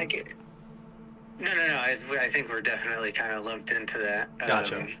disagree that. No. I think we're definitely kind of lumped into that.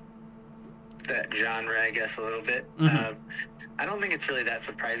 Gotcha. That genre, I guess, a little bit. Mm-hmm. I don't think it's really that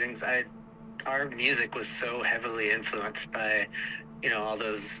surprising. Our music was so heavily influenced by, you know, all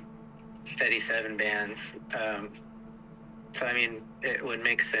those Steady Seven bands. So, I mean, it would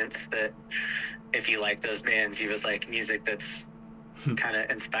make sense that if you like those bands, you would like music that's kind of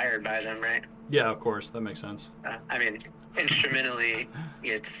inspired by them, right? Yeah, of course. That makes sense. I mean, instrumentally,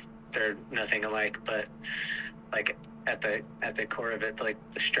 they're nothing alike, but like at the core of it, like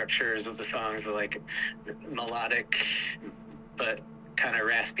the structures of the songs are like melodic, but kind of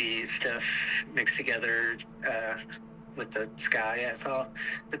raspy stuff mixed together with the ska. Yeah, it's all,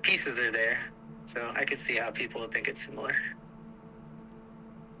 the pieces are there, so I could see how people would think it's similar.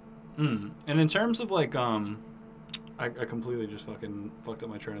 And in terms of like, I completely just fucking fucked up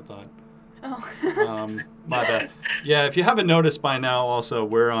my train of thought. Oh. My bad. Yeah, if you haven't noticed by now, also,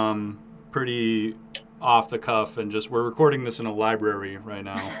 we're pretty off the cuff, and just, we're recording this in a library right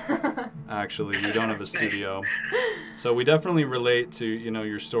now. Actually, we don't have a studio. So we definitely relate to, you know,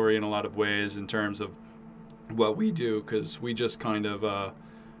 your story in a lot of ways in terms of what we do, because we just kind of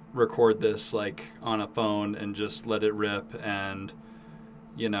record this like on a phone and just let it rip. And,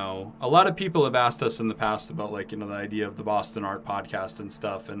 you know, a lot of people have asked us in the past about, like, you know, the idea of the Boston Art Podcast and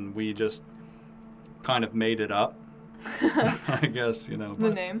stuff, and we just kind of made it up. I guess, you know.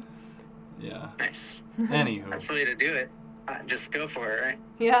 The name. Yeah. Nice. Anywho. That's the way to do it. Just go for it, right?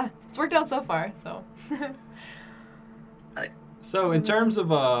 Yeah, it's worked out so far, so. So in terms of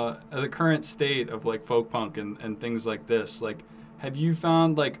the current state of like folk punk and things like this, like, have you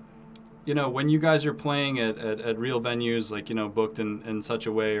found, like, you know, when you guys are playing at real venues, like, you know, booked in such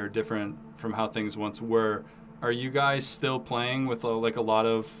a way or different from how things once were, are you guys still playing with like a lot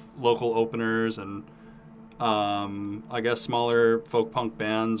of local openers and I guess smaller folk punk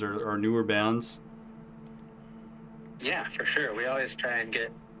bands or newer bands? Yeah, for sure. We always try and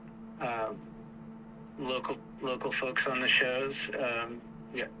get local folks on the shows.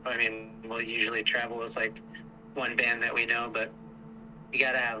 Yeah, I mean, we'll usually travel with like one band that we know, but you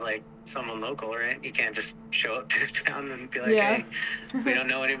gotta have like someone local, right? You can't just show up to the town and be like, hey, we don't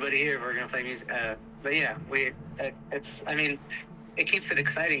know anybody here, we're gonna play music. But yeah, I mean, it keeps it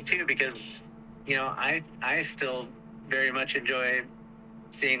exciting too, because you know, I still very much enjoy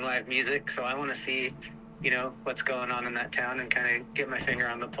seeing live music, so I want to see, you know, what's going on in that town and kind of get my finger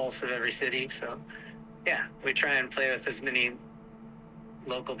on the pulse of every city. So yeah, we try and play with as many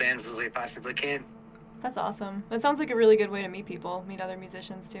local bands as we possibly can. That's awesome. That sounds like a really good way to meet people, meet other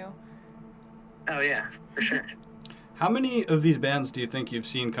musicians too. Oh yeah, for sure. How many of these bands do you think you've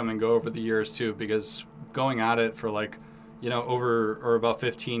seen come and go over the years too? Because going at it for like, you know, over or about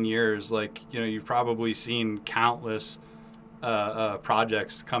 15 years, like, you know, you've probably seen countless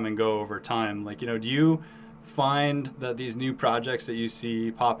projects come and go over time. Like, you know, do you find that these new projects that you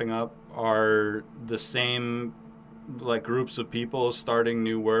see popping up are the same like groups of people starting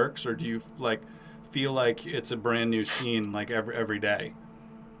new works, or do you like feel like it's a brand new scene like every day?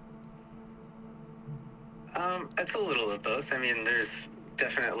 It's a little of both. I mean, there's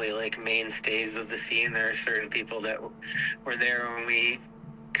definitely like mainstays of the scene. There are certain people that were there when we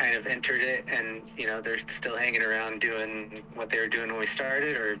kind of entered it, and you know, they're still hanging around doing what they were doing when we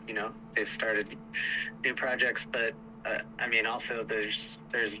started, or you know, they've started new projects. But I mean, also there's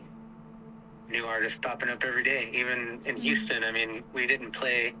new artists popping up every day. Even in Houston, I mean, we didn't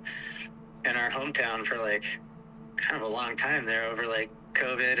play in our hometown for like kind of a long time there over like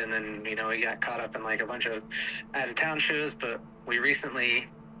COVID, and then you know, we got caught up in like a bunch of out of town shows. But we recently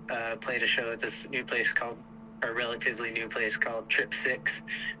played a show at this new place called, or relatively new place called Trip 6,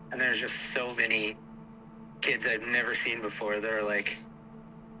 and there's just so many kids I've never seen before that are like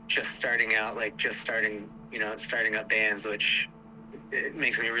just starting out, like just starting, you know, starting up bands, which it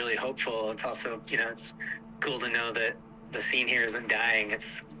makes me really hopeful. It's also, you know, it's cool to know that the scene here isn't dying.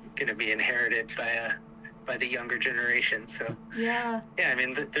 It's going to be inherited by the younger generation. So yeah, I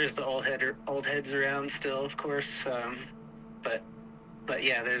mean, there's the old heads around still, of course, but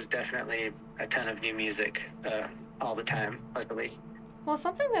yeah, there's definitely a ton of new music all the time, luckily. well,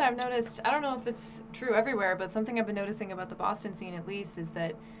 something that I've noticed, I don't know if it's true everywhere, but something I've been noticing about the Boston scene at least is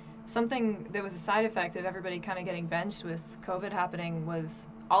that something that was a side effect of everybody kind of getting benched with COVID happening was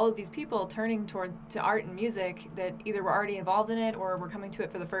all of these people turning to art and music that either were already involved in it or were coming to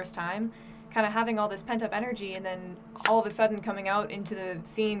it for the first time, kind of having all this pent-up energy, and then all of a sudden coming out into the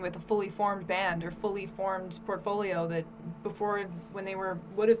scene with a fully formed band or fully formed portfolio that before, when they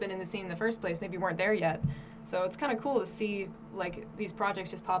would have been in the scene in the first place, maybe weren't there yet. So it's kind of cool to see like these projects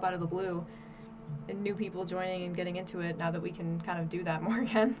just pop out of the blue and new people joining and getting into it now that we can kind of do that more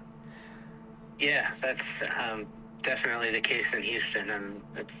again. Yeah, that's definitely the case in Houston, and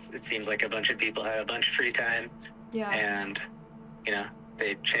it seems like a bunch of people had a bunch of free time, and you know,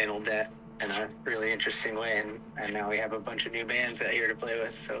 they channeled that in a really interesting way, and now we have a bunch of new bands out here to play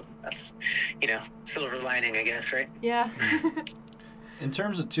with. So that's, you know, silver lining, I guess, right? Yeah. In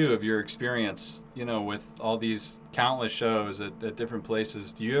terms of your experience, you know, with all these countless shows at different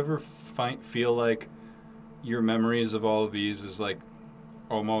places, do you ever feel like your memories of all of these is like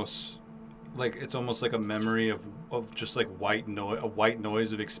almost like it's almost like a memory of just like a white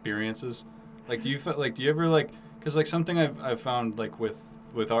noise of experiences? Like, do you ever like, because like something I've found like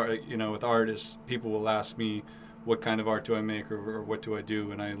with art, you know, with artists, people will ask me what kind of art do I make or what do I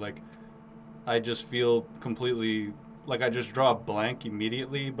do, and I just feel completely like I just draw a blank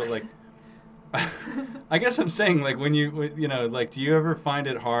immediately. But like I guess I'm saying, like, when you know, like, do you ever find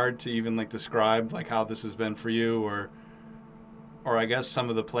it hard to even like describe like how this has been for you, or I guess some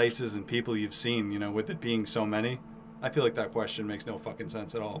of the places and people you've seen, you know, with it being so many? I feel like that question makes no fucking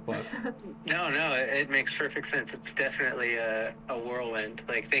sense at all, but No, it makes perfect sense. It's definitely a whirlwind.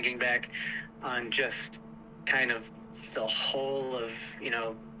 Like, thinking back on just kind of the whole of, you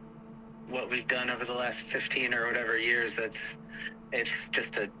know, what we've done over the last 15 or whatever years, it's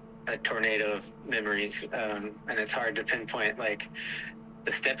just a tornado of memories, and it's hard to pinpoint like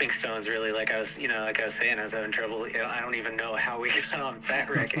the stepping stones, really. Like I was saying, I was having trouble, you know, I don't even know how we got on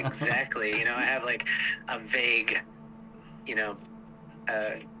Fat Wreck exactly. You know, I have like a vague, you know,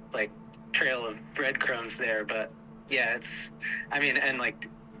 like trail of breadcrumbs there, but yeah, I mean, and like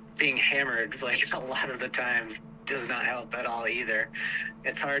being hammered like a lot of the time does not help at all either.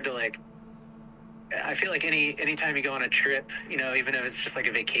 It's hard to like I feel like anytime you go on a trip, you know, even if it's just like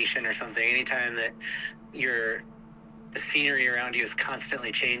a vacation or something, anytime that the scenery around you is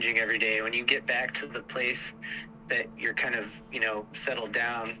constantly changing every day, when you get back to the place that you're kind of, you know, settled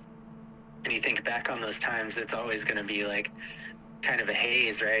down, and you think back on those times, it's always going to be like kind of a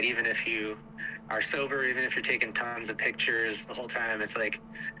haze, right? Even if you are sober, even if you're taking tons of pictures the whole time, it's like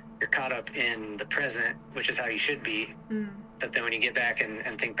you're caught up in the present, which is how you should be. But then when you get back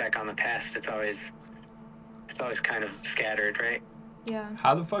and think back on the past, it's always kind of scattered, right? Yeah.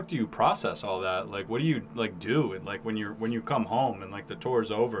 How the fuck do you process all that? Like, what do you like do? And like when you come home and like the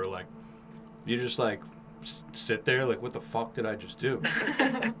tour's over, like you just like sit there, like what the fuck did I just do?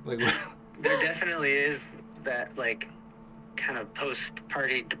 Like, there definitely is that like kind of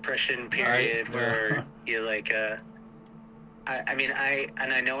post-party depression period where you like I mean,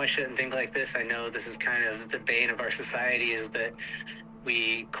 I know I shouldn't think like this. I know this is kind of the bane of our society, is that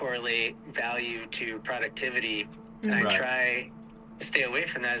we correlate value to productivity, and I try to stay away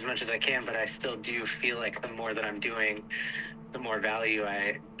from that as much as I can, but I still do feel like the more that I'm doing, the more value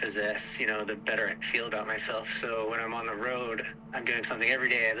I possess, you know, the better I feel about myself. So when I'm on the road, I'm doing something every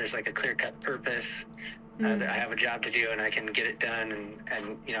day. There's like a clear-cut purpose. I have a job to do, and I can get it done.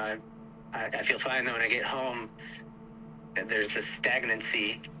 And you know, I feel fine. Though when I get home, there's this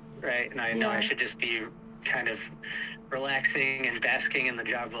stagnancy, right? And I know I should just be kind of relaxing and basking in the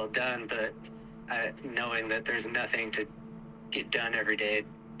job well done, but knowing that there's nothing to get done every day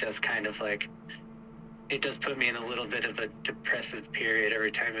does kind of like, it does put me in a little bit of a depressive period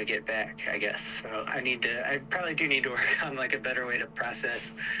every time we get back, I guess. So I probably do need to work on like a better way to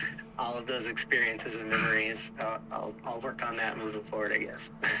process all of those experiences and memories. I'll work on that moving forward, I guess.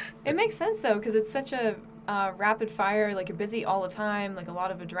 It makes sense though, because it's such a rapid fire, like you're busy all the time, like a lot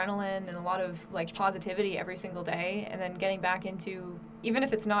of adrenaline and a lot of like positivity every single day, and then getting back into, even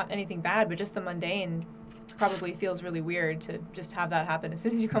if it's not anything bad, but just the mundane probably feels really weird to just have that happen as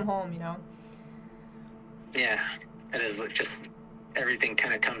soon as you come home, you know? Yeah, it is like just everything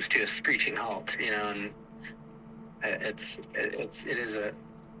kind of comes to a screeching halt, you know, and it's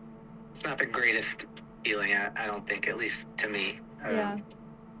not the greatest feeling, I don't think, at least to me.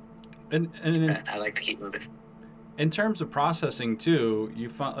 And I like to keep moving. In terms of processing too, you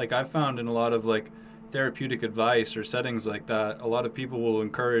find, like I've found in a lot of like therapeutic advice or settings like that, a lot of people will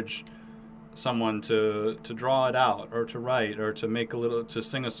encourage someone to draw it out or to write or to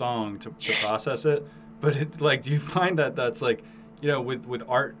sing a song to process it. But it, like, do you find that that's like, you know, with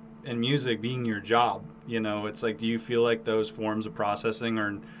art and music being your job, you know, it's like, do you feel like those forms of processing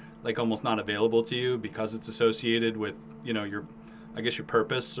are like almost not available to you because it's associated with, you know, your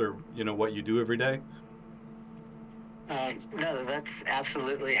purpose or, you know, what you do every day? No, that's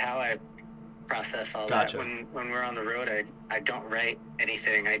absolutely how I process all that. When we're on the road, I don't write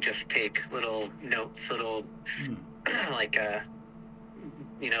anything. I just take little notes, like,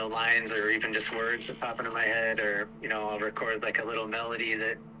 you know, lines or even just words that pop into my head, or, you know, I'll record like a little melody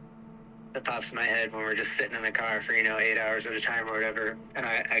that pops in my head when we're just sitting in the car for, you know, 8 hours at a time or whatever. And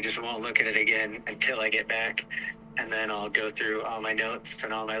I just won't look at it again until I get back. And then I'll go through all my notes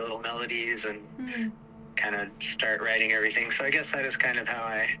and all my little melodies and kind of start writing everything. So I guess that is kind of how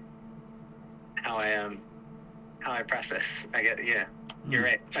I process. I get, you're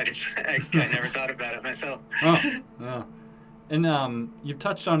right. I never thought about it myself. Oh. And you've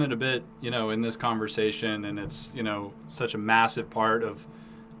touched on it a bit, you know, in this conversation, and it's, you know, such a massive part of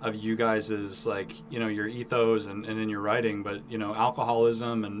you guys' like, you know, your ethos and in your writing, but, you know,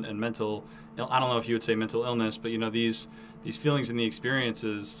 alcoholism and mental, I don't know if you would say mental illness, but, you know, these feelings and the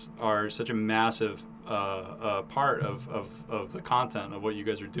experiences are such a massive part of the content of what you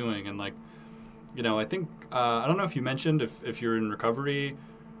guys are doing. And like, you know, I think, I don't know if you mentioned if you're in recovery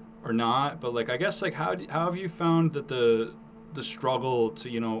or not, but like, I guess like how have you found that the struggle to,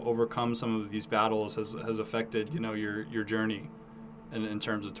 you know, overcome some of these battles has affected, you know, your journey in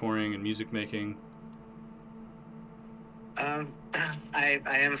terms of touring and music making? I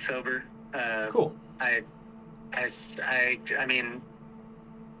am sober. Cool. I mean,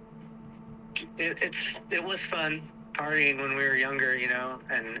 it was fun partying when we were younger, you know,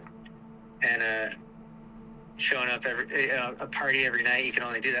 and showing up a party every night. You can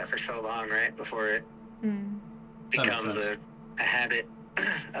only do that for so long, right, before it becomes a habit.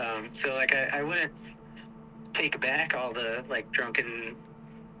 So like I wouldn't take back all the like drunken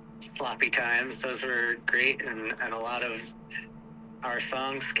sloppy times. Those were great, and a lot of our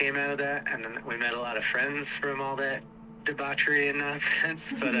songs came out of that, and then we met a lot of friends from all that debauchery and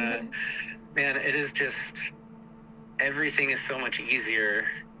nonsense. But man, it is just, everything is so much easier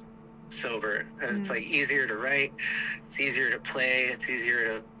sober. It's like easier to write, it's easier to play, it's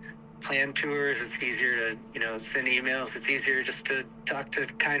easier to plan tours. It's easier to, send emails. It's easier just to talk to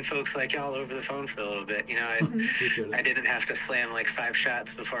kind folks like y'all over the phone for a little bit. I didn't have to slam like 5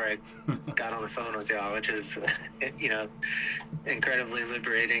 shots before I got on the phone with y'all, which is, incredibly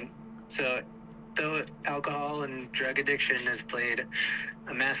liberating. So though alcohol and drug addiction has played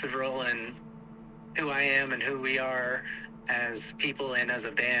a massive role in who I am and who we are as people and as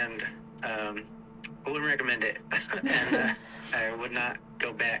a band, I wouldn't recommend it. And I would not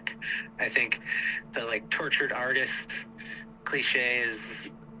go back. I think the like tortured artist cliche is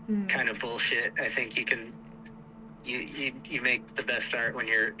kind of bullshit. I think you make the best art when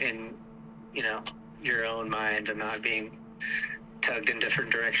you're in, your own mind and not being tugged in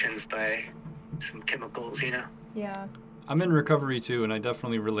different directions by some chemicals, Yeah. I'm in recovery too, and I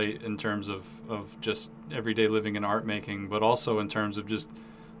definitely relate in terms of just everyday living and art making, but also in terms of just,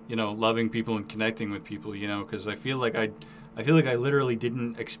 loving people and connecting with people, because I feel like I literally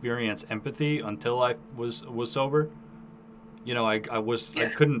didn't experience empathy until I was sober. I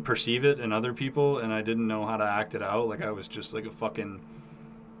couldn't perceive it in other people, and I didn't know how to act it out. Like I was just like a fucking,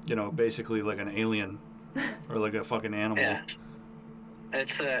 basically like an alien or like a fucking animal. Yeah.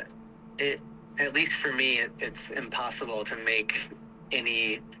 It's at least for me, it's impossible to make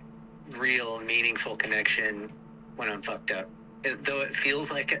any real meaningful connection when I'm fucked up. Though it feels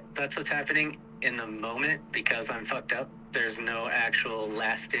like that's what's happening in the moment because I'm fucked up, there's no actual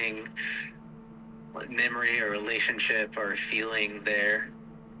lasting memory or relationship or feeling there.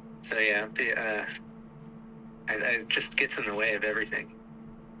 So yeah, it just gets in the way of everything.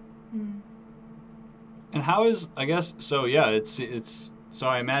 And how is, I guess, so yeah, it's so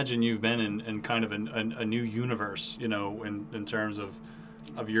I imagine you've been in kind of a new universe, in terms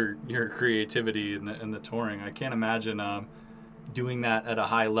of your creativity and the touring. I can't imagine doing that at a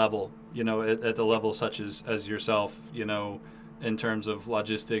high level, at the level such as yourself, in terms of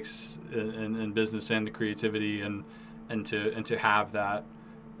logistics and business and the creativity and to have that,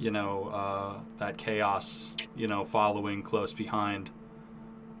 that chaos, following close behind,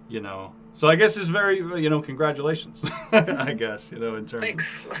 So I guess it's very, congratulations, I guess, in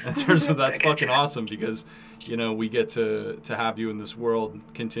terms of that's fucking awesome because, we get to have you in this world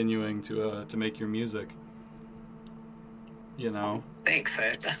continuing to make your music, Thanks.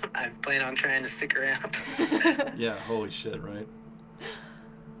 I plan on trying to stick around. Yeah, holy shit, right?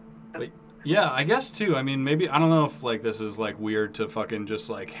 But yeah, I guess too. I mean, maybe I don't know if like this is like weird to fucking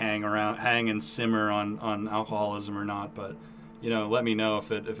just like hang and simmer on alcoholism or not, but let me know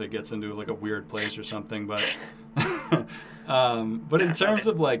if it gets into like a weird place or something. But but in terms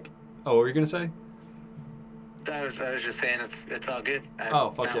of like, what were you gonna say? I was just saying it's all good.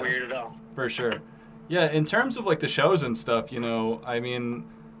 Fuck not yeah. Weird at all. For sure. Yeah, in terms of like the shows and stuff, I mean,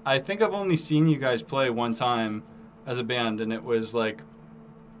 I think I've only seen you guys play one time as a band, and it was like,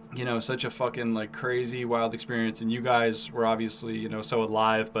 such a fucking like crazy, wild experience. And you guys were obviously, so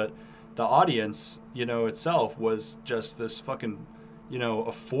alive, but the audience, itself was just this fucking,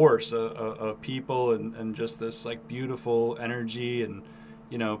 a force of people and just this like beautiful energy. And,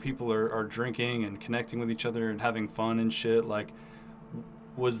 people are drinking and connecting with each other and having fun and shit. Like,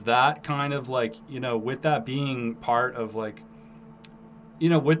 was that kind of like, with that being part of like,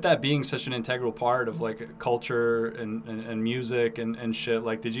 with that being such an integral part of like culture and music and shit,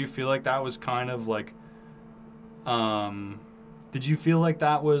 like, did you feel like that was kind of like, did you feel like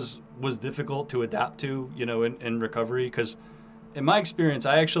that was difficult to adapt to, in recovery? Because in my experience,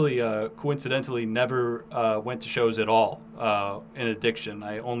 I actually coincidentally never went to shows at all in addiction.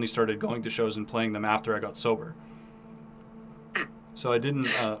 I only started going to shows and playing them after I got sober. So I didn't,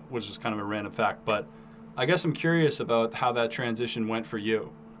 which is kind of a random fact, but I guess I'm curious about how that transition went for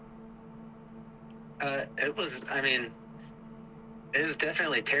you. It was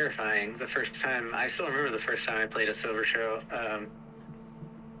definitely terrifying the first time. I still remember the first time I played a sober show.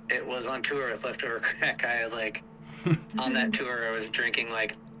 It was on tour with Leftover Crack. I had like, on that tour, I was drinking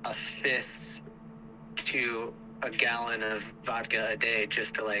like a fifth to a gallon of vodka a day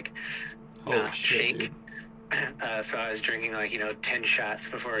just to like not shake. Dude. So I was drinking like, 10 shots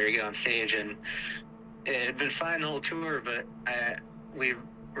before we get on stage, and it had been fine the whole tour, but we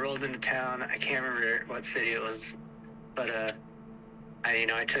rolled into town. I can't remember what city it was, but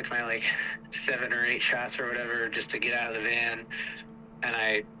I took my like 7 or 8 shots or whatever just to get out of the van, and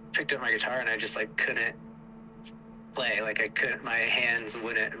I picked up my guitar and I just like couldn't play. Like I couldn't, my hands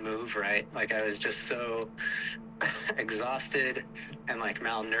wouldn't move right. Like I was just so exhausted and like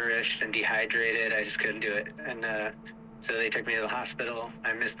malnourished and dehydrated. I just couldn't do it. And so they took me to the hospital.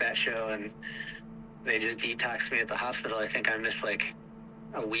 I missed that show and they just detoxed me at the hospital. I think I missed like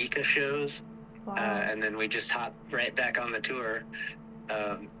a week of shows. Wow. And then we just hopped right back on the tour.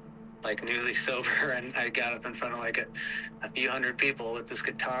 like newly sober, and I got up in front of like a few hundred people with this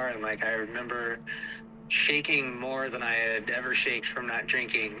guitar, and like I remember shaking more than I had ever shaked from not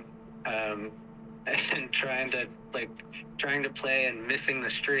drinking, and trying to play and missing the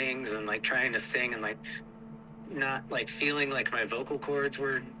strings and like trying to sing and like not like feeling like my vocal cords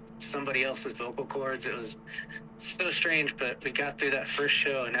were somebody else's vocal cords. It was so strange, but we got through that first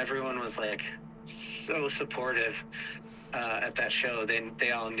show and everyone was like so supportive. At that show,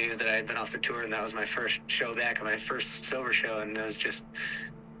 they all knew that I had been off the tour, and that was my first show back and my first sober show, and it was just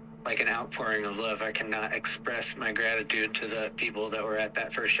like an outpouring of love. I cannot express my gratitude to the people that were at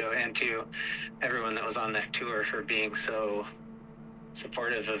that first show and to everyone that was on that tour for being so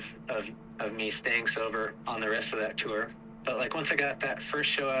supportive of me staying sober on the rest of that tour. But like once I got that first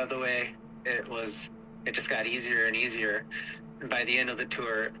show out of the way, it just got easier and easier. And by the end of the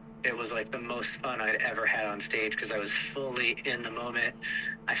tour, it was like the most fun I'd ever had on stage because I was fully in the moment.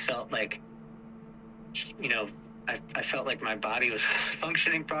 I felt like, you know, I felt like my body was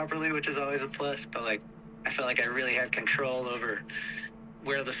functioning properly, which is always a plus, but like I felt like I really had control over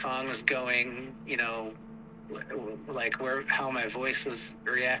where the song was going, you know, like how my voice was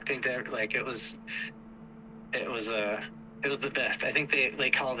reacting to, like it was the best. I think they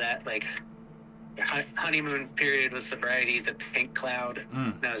call that like honeymoon period with sobriety, the pink cloud.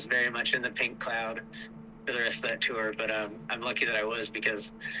 And I was very much in the pink cloud for the rest of that tour, but I'm lucky that I was,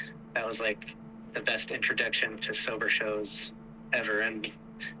 because that was like the best introduction to sober shows ever. And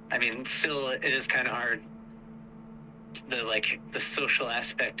I mean, still it is kind of hard, the social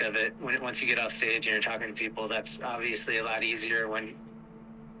aspect of it. Once you get off stage and you're talking to people, that's obviously a lot easier when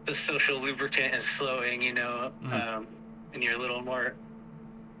the social lubricant is flowing, you know, and you're a little more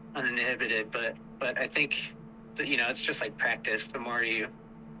uninhibited. But I think that, you know, it's just like practice. The more you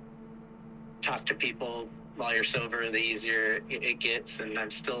talk to people while you're sober, the easier it gets. And I'm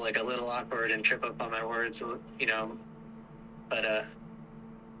still like a little awkward and trip up on my words, you know, but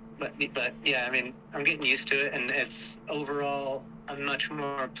yeah, I mean, I'm getting used to it, and it's overall a much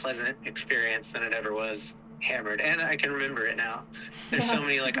more pleasant experience than it ever was hammered. And I can remember it now. There's so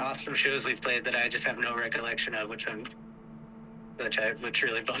many like awesome shows we've played that I just have no recollection of, which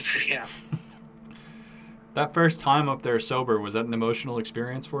really bums me out. That first time up there sober, was that an emotional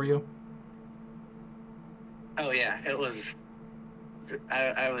experience for you? Oh yeah, it was.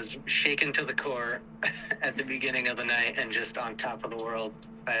 I was shaken to the core at the beginning of the night and just on top of the world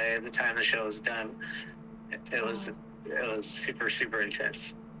by the time the show was done. It was super, super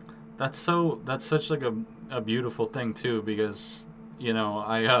intense. That's such like a beautiful thing too, because, you know,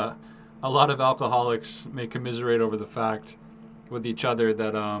 a lot of alcoholics may commiserate over the fact with each other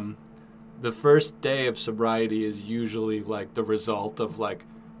that the first day of sobriety is usually like the result of like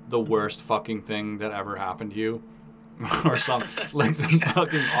the worst fucking thing that ever happened to you. Or some like some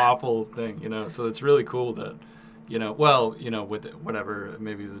fucking awful thing, you know. So it's really cool that, you know, well, you know, with whatever,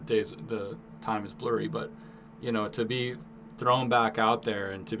 maybe the time is blurry, but, you know, to be thrown back out there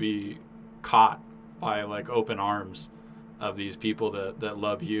and to be caught by like open arms of these people that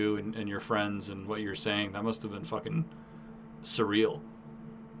love you and your friends and what you're saying, that must have been fucking surreal.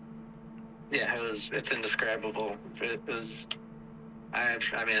 Yeah, it's indescribable. It was, I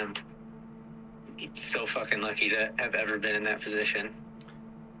mean, I'm so fucking lucky to have ever been in that position.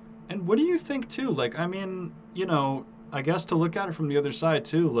 And what do you think too? Like, I mean, you know, I guess to look at it from the other side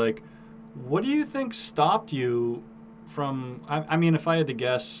too, like, what do you think stopped you from, I mean, if I had to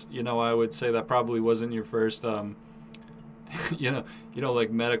guess, you know, I would say that probably wasn't your first, you know,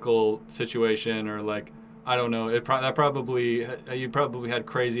 like medical situation, or like, I don't know, you probably had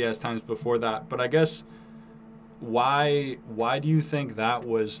crazy ass times before that. But I guess, why do you think that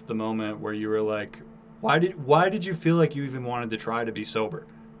was the moment where you were like, why did you feel like you even wanted to try to be sober?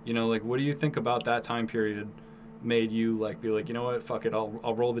 You know, like, what do you think about that time period made you like be like, you know what, fuck it,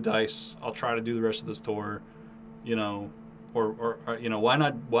 I'll roll the dice, I'll try to do the rest of this tour, you know, or you know, why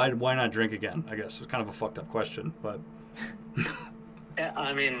not drink again? I guess it was kind of a fucked up question, but yeah,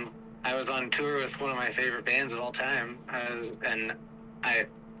 I mean, I was on tour with one of my favorite bands of all time, and I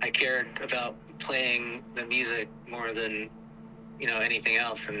cared about playing the music more than, you know, anything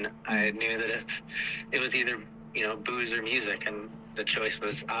else, and I knew that if it was either, you know, booze or music, and the choice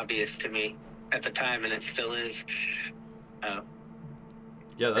was obvious to me at the time, and it still is.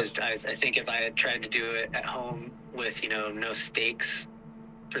 Yeah, that's. I think if I had tried to do it at home with, you know, no stakes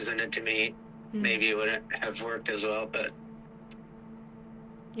presented to me, maybe it wouldn't have worked as well. But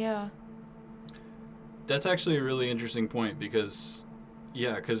yeah, that's actually a really interesting point, because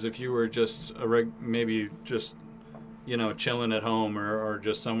if you were just maybe just, you know, chilling at home or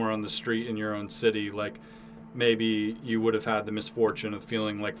just somewhere on the street in your own city, like, maybe you would have had the misfortune of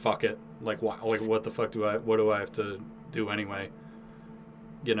feeling like, fuck it, like what the fuck what do I have to do anyway?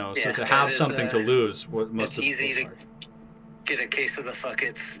 You know, so to have something to lose, what must have... It's easy to get a case of the fuck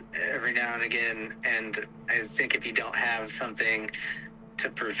it's every now and again, and I think if you don't have something to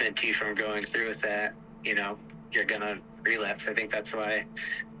prevent you from going through with that, you know, you're gonna relapse. I think that's why,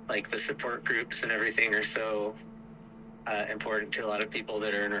 like, the support groups and everything are so important to a lot of people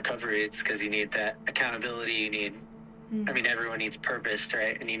that are in recovery. It's because you need that accountability. You need, I mean, everyone needs purpose,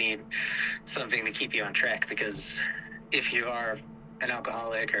 right? And you need something to keep you on track, because if you are an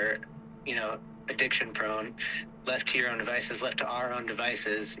alcoholic or, you know, addiction prone, left to your own devices, left to our own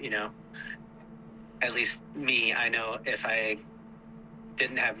devices, you know, at least me, I know if I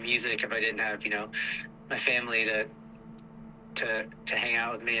didn't have music, if I didn't have, you know, my family to hang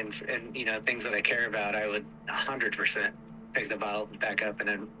out with me and you know, things that I care about, I would 100% pick the bottle back up in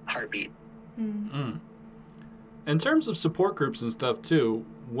a heartbeat. In terms of support groups and stuff too,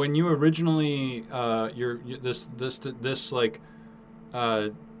 when you originally this like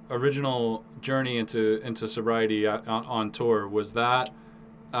original journey into sobriety on tour, was that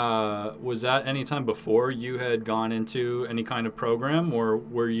any time before you had gone into any kind of program, or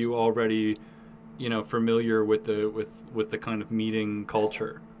were you already, you know, familiar with the kind of meeting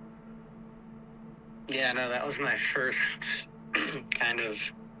culture? Yeah, no, that was my first kind of,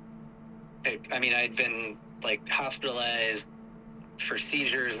 I mean, I'd been like hospitalized for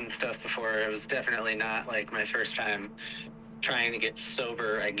seizures and stuff before. It was definitely not like my first time trying to get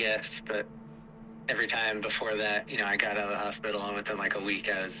sober, I guess, but every time before that, you know, I got out of the hospital, and within like a week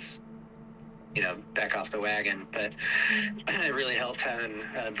I was, you know, back off the wagon. But it really helped having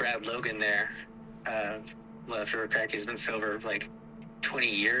Brad Logan there. Left River Crack, he's been sober like 20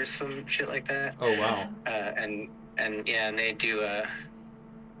 years, some shit like that. Oh wow. And yeah, and they do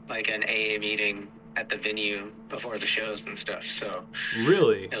like an AA meeting at the venue before the shows and stuff. So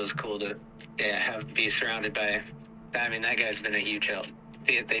really, it was cool to be surrounded by. I mean, that guy's been a huge help.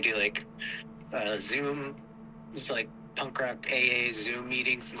 They do like Zoom, it's like punk rock AA Zoom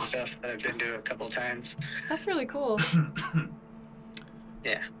meetings and stuff that I've been to a couple of times. That's really cool.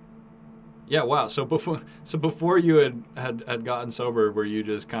 Yeah. Yeah, wow. So before you had gotten sober, were you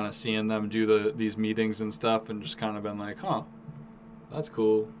just kind of seeing them do these meetings and stuff, and just kind of been like, huh, that's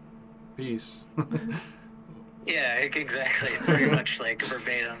cool, peace. Yeah, exactly. Very much like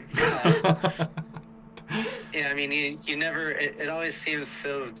verbatim. Yeah, I mean, you never, it always seems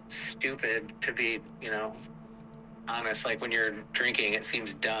so stupid to be, you know, honest. Like when you're drinking, it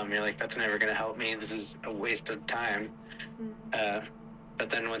seems dumb. You're like, that's never going to help me. This is a waste of time. But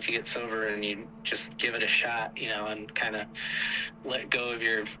then once you get sober and you just give it a shot, you know, and kind of let go of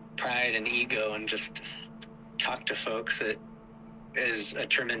your pride and ego and just talk to folks, it is a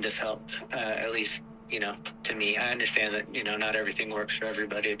tremendous help, at least, you know, to me. I understand that, you know, not everything works for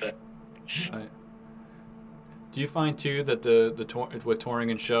everybody, but... Right. Do you find too that with touring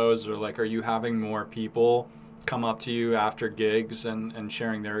and shows, or like, are you having more people come up to you after gigs and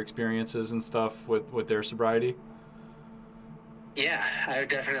sharing their experiences and stuff with their sobriety? Yeah, I've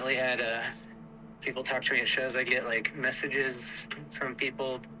definitely had people talk to me at shows. I get like messages from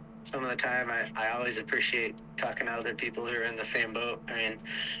people some of the time. I always appreciate talking to other people who are in the same boat. I mean,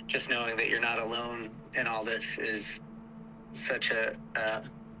 just knowing that you're not alone in all this is such a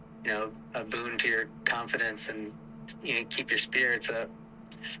you know, a boon to your confidence, and, you know, keep your spirits up.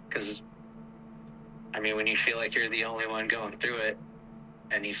 Because, I mean, when you feel like you're the only one going through it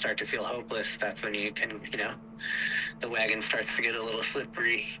and you start to feel hopeless, that's when you can, you know, the wagon starts to get a little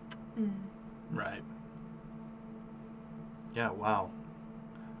slippery. Right. Yeah, wow.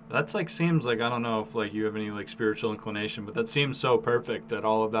 That's like, seems like, I don't know if like you have any like spiritual inclination, but that seems so perfect that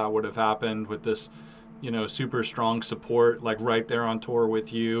all of that would have happened with this, you know, super strong support, like right there on tour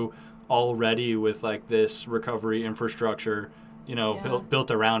with you already, with like this recovery infrastructure, you know, built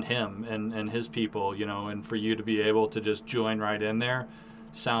around him and his people, you know, and for you to be able to just join right in there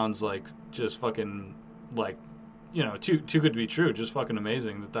sounds like just fucking, like, you know, too good to be true. Just fucking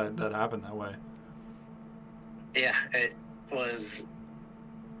amazing that happened that way. Yeah, it was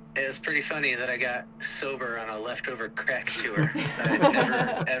pretty funny that I got sober on a leftover crack tour. I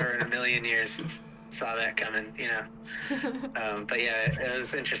never ever in a million years saw that coming, you know. But yeah, it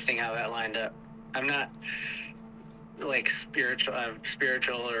was interesting how that lined up. I'm not like spiritual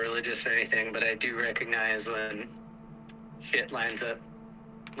or religious or anything, but I do recognize when shit lines up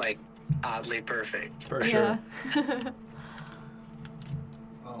like oddly perfect. For sure. Yeah.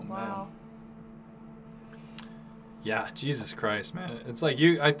 Oh, man. Wow. Yeah, Jesus Christ, man. It's like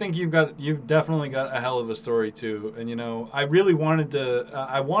I think you've definitely got a hell of a story too. And I really wanted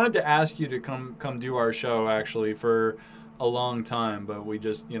to ask you to come do our show actually for a long time, but we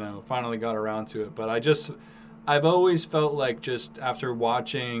just, finally got around to it. But I've always felt like just after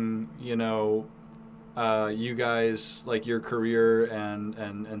watching, you guys, like your career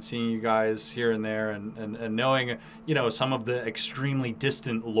and seeing you guys here and there and knowing, some of the extremely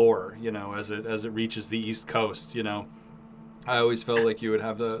distant lore, as it reaches the East Coast, I always felt like you would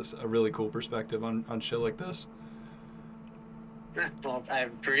have a really cool perspective on shit like this. Well, I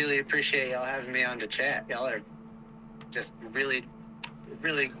really appreciate y'all having me on to chat. Y'all are just really,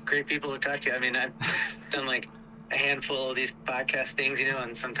 really great people to talk to. I mean, I've done like a handful of these podcast things,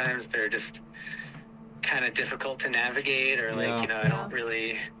 and sometimes they're just kind of difficult to navigate, or like,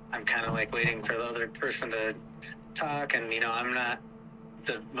 I'm kind of like waiting for the other person to talk, and I'm not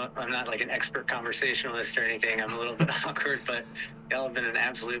like an expert conversationalist or anything. I'm a little bit awkward, but y'all have been an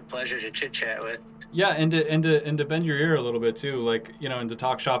absolute pleasure to chit chat with. Yeah, and to bend your ear a little bit too, like, and to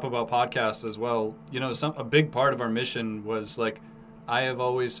talk shop about podcasts as well. A big part of our mission was like, I have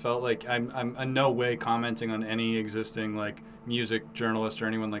always felt like I'm in no way commenting on any existing like music journalist or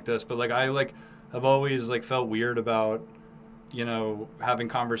anyone like this, but like I've always like felt weird about, having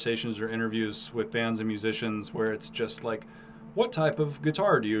conversations or interviews with bands and musicians where it's just like, what type of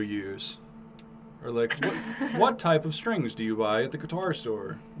guitar do you use? Or like, what type of strings do you buy at the guitar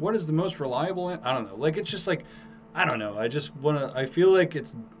store? What is the most reliable? I don't know. Like, it's just like, I don't know. I feel like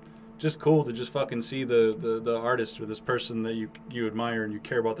it's just cool to just fucking see the artist or this person that you admire and you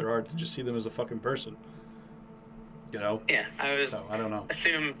care about their art, to just see them as a fucking person. Yeah, I don't know.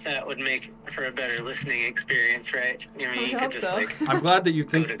 Assume that would make for a better listening experience, right? I hope so. Like, I'm glad that you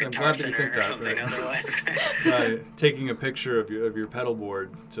think that. Right? Right. Taking a picture of your pedal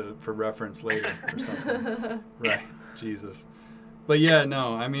board for reference later or something. Right. Jesus. But yeah,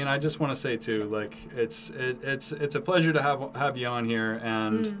 no. I mean, I just want to say too, like, it's a pleasure to have you on here,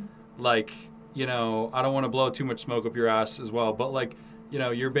 and like, I don't want to blow too much smoke up your ass as well, but like,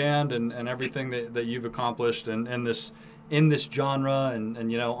 your band and everything that you've accomplished and in this genre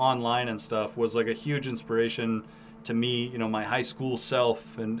and online and stuff was like a huge inspiration to me, my high school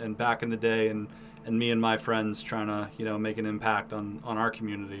self and back in the day and me and my friends trying to, make an impact on our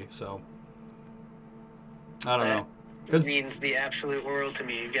community. So I don't know. It means the absolute world to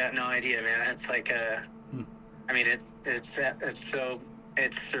me. You've got no idea, man. It's like I mean, it's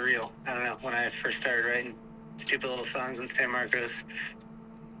surreal. I don't know. When I first started writing stupid little songs in San Marcos,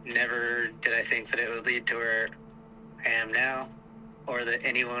 never did I think that it would lead to where I am now, or that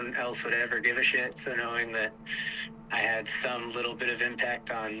anyone else would ever give a shit. So knowing that I had some little bit of impact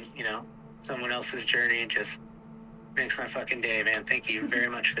on, someone else's journey just makes my fucking day, man. Thank you very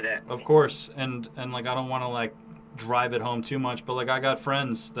much for that. Of course. And like, I don't want to like drive it home too much, but like, I got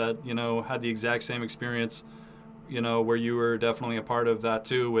friends that, had the exact same experience, where you were definitely a part of that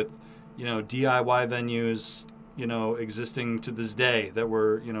too, with, DIY venues, existing to this day that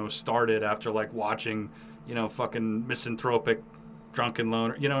were, started after like watching, fucking misanthropic drunken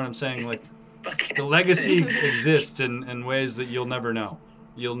loner. You know what I'm saying? Like, the legacy exists in ways that you'll never know.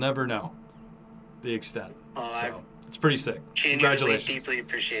 You'll never know the extent. So it's pretty sick. Congratulations. Deeply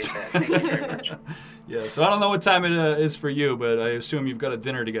appreciate that. Thank you very much. Yeah. So I don't know what time it is for you, but I assume you've got a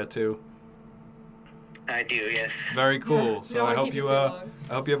dinner to get to. I do, yes. Very cool. Yeah, so I hope you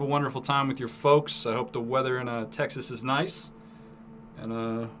have a wonderful time with your folks. I hope the weather in Texas is nice.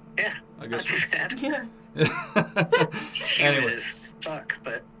 And yeah, I guess Yeah. Anyway, as fuck,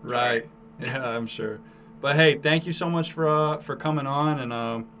 but right. Yeah, I'm sure. But hey, thank you so much for coming on,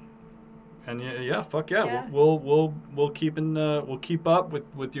 and yeah, fuck yeah. Yeah. We'll keep up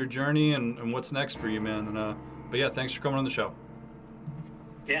with your journey and what's next for you, man. And but yeah, thanks for coming on the show.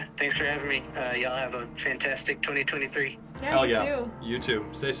 Yeah, thanks for having me. Y'all have a fantastic 2023. Yeah, Hell you yeah. too. You too.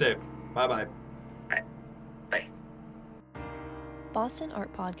 Stay safe. Bye-bye. Bye. Bye. Boston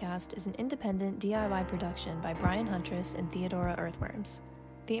Art Podcast is an independent DIY production by Brian Huntress and Theodora Earthworms.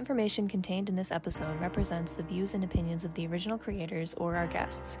 The information contained in this episode represents the views and opinions of the original creators or our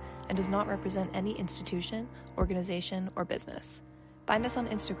guests, and does not represent any institution, organization, or business. Find us on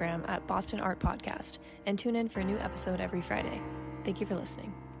Instagram at Boston Art Podcast, and tune in for a new episode every Friday. Thank you for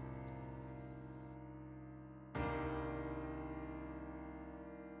listening.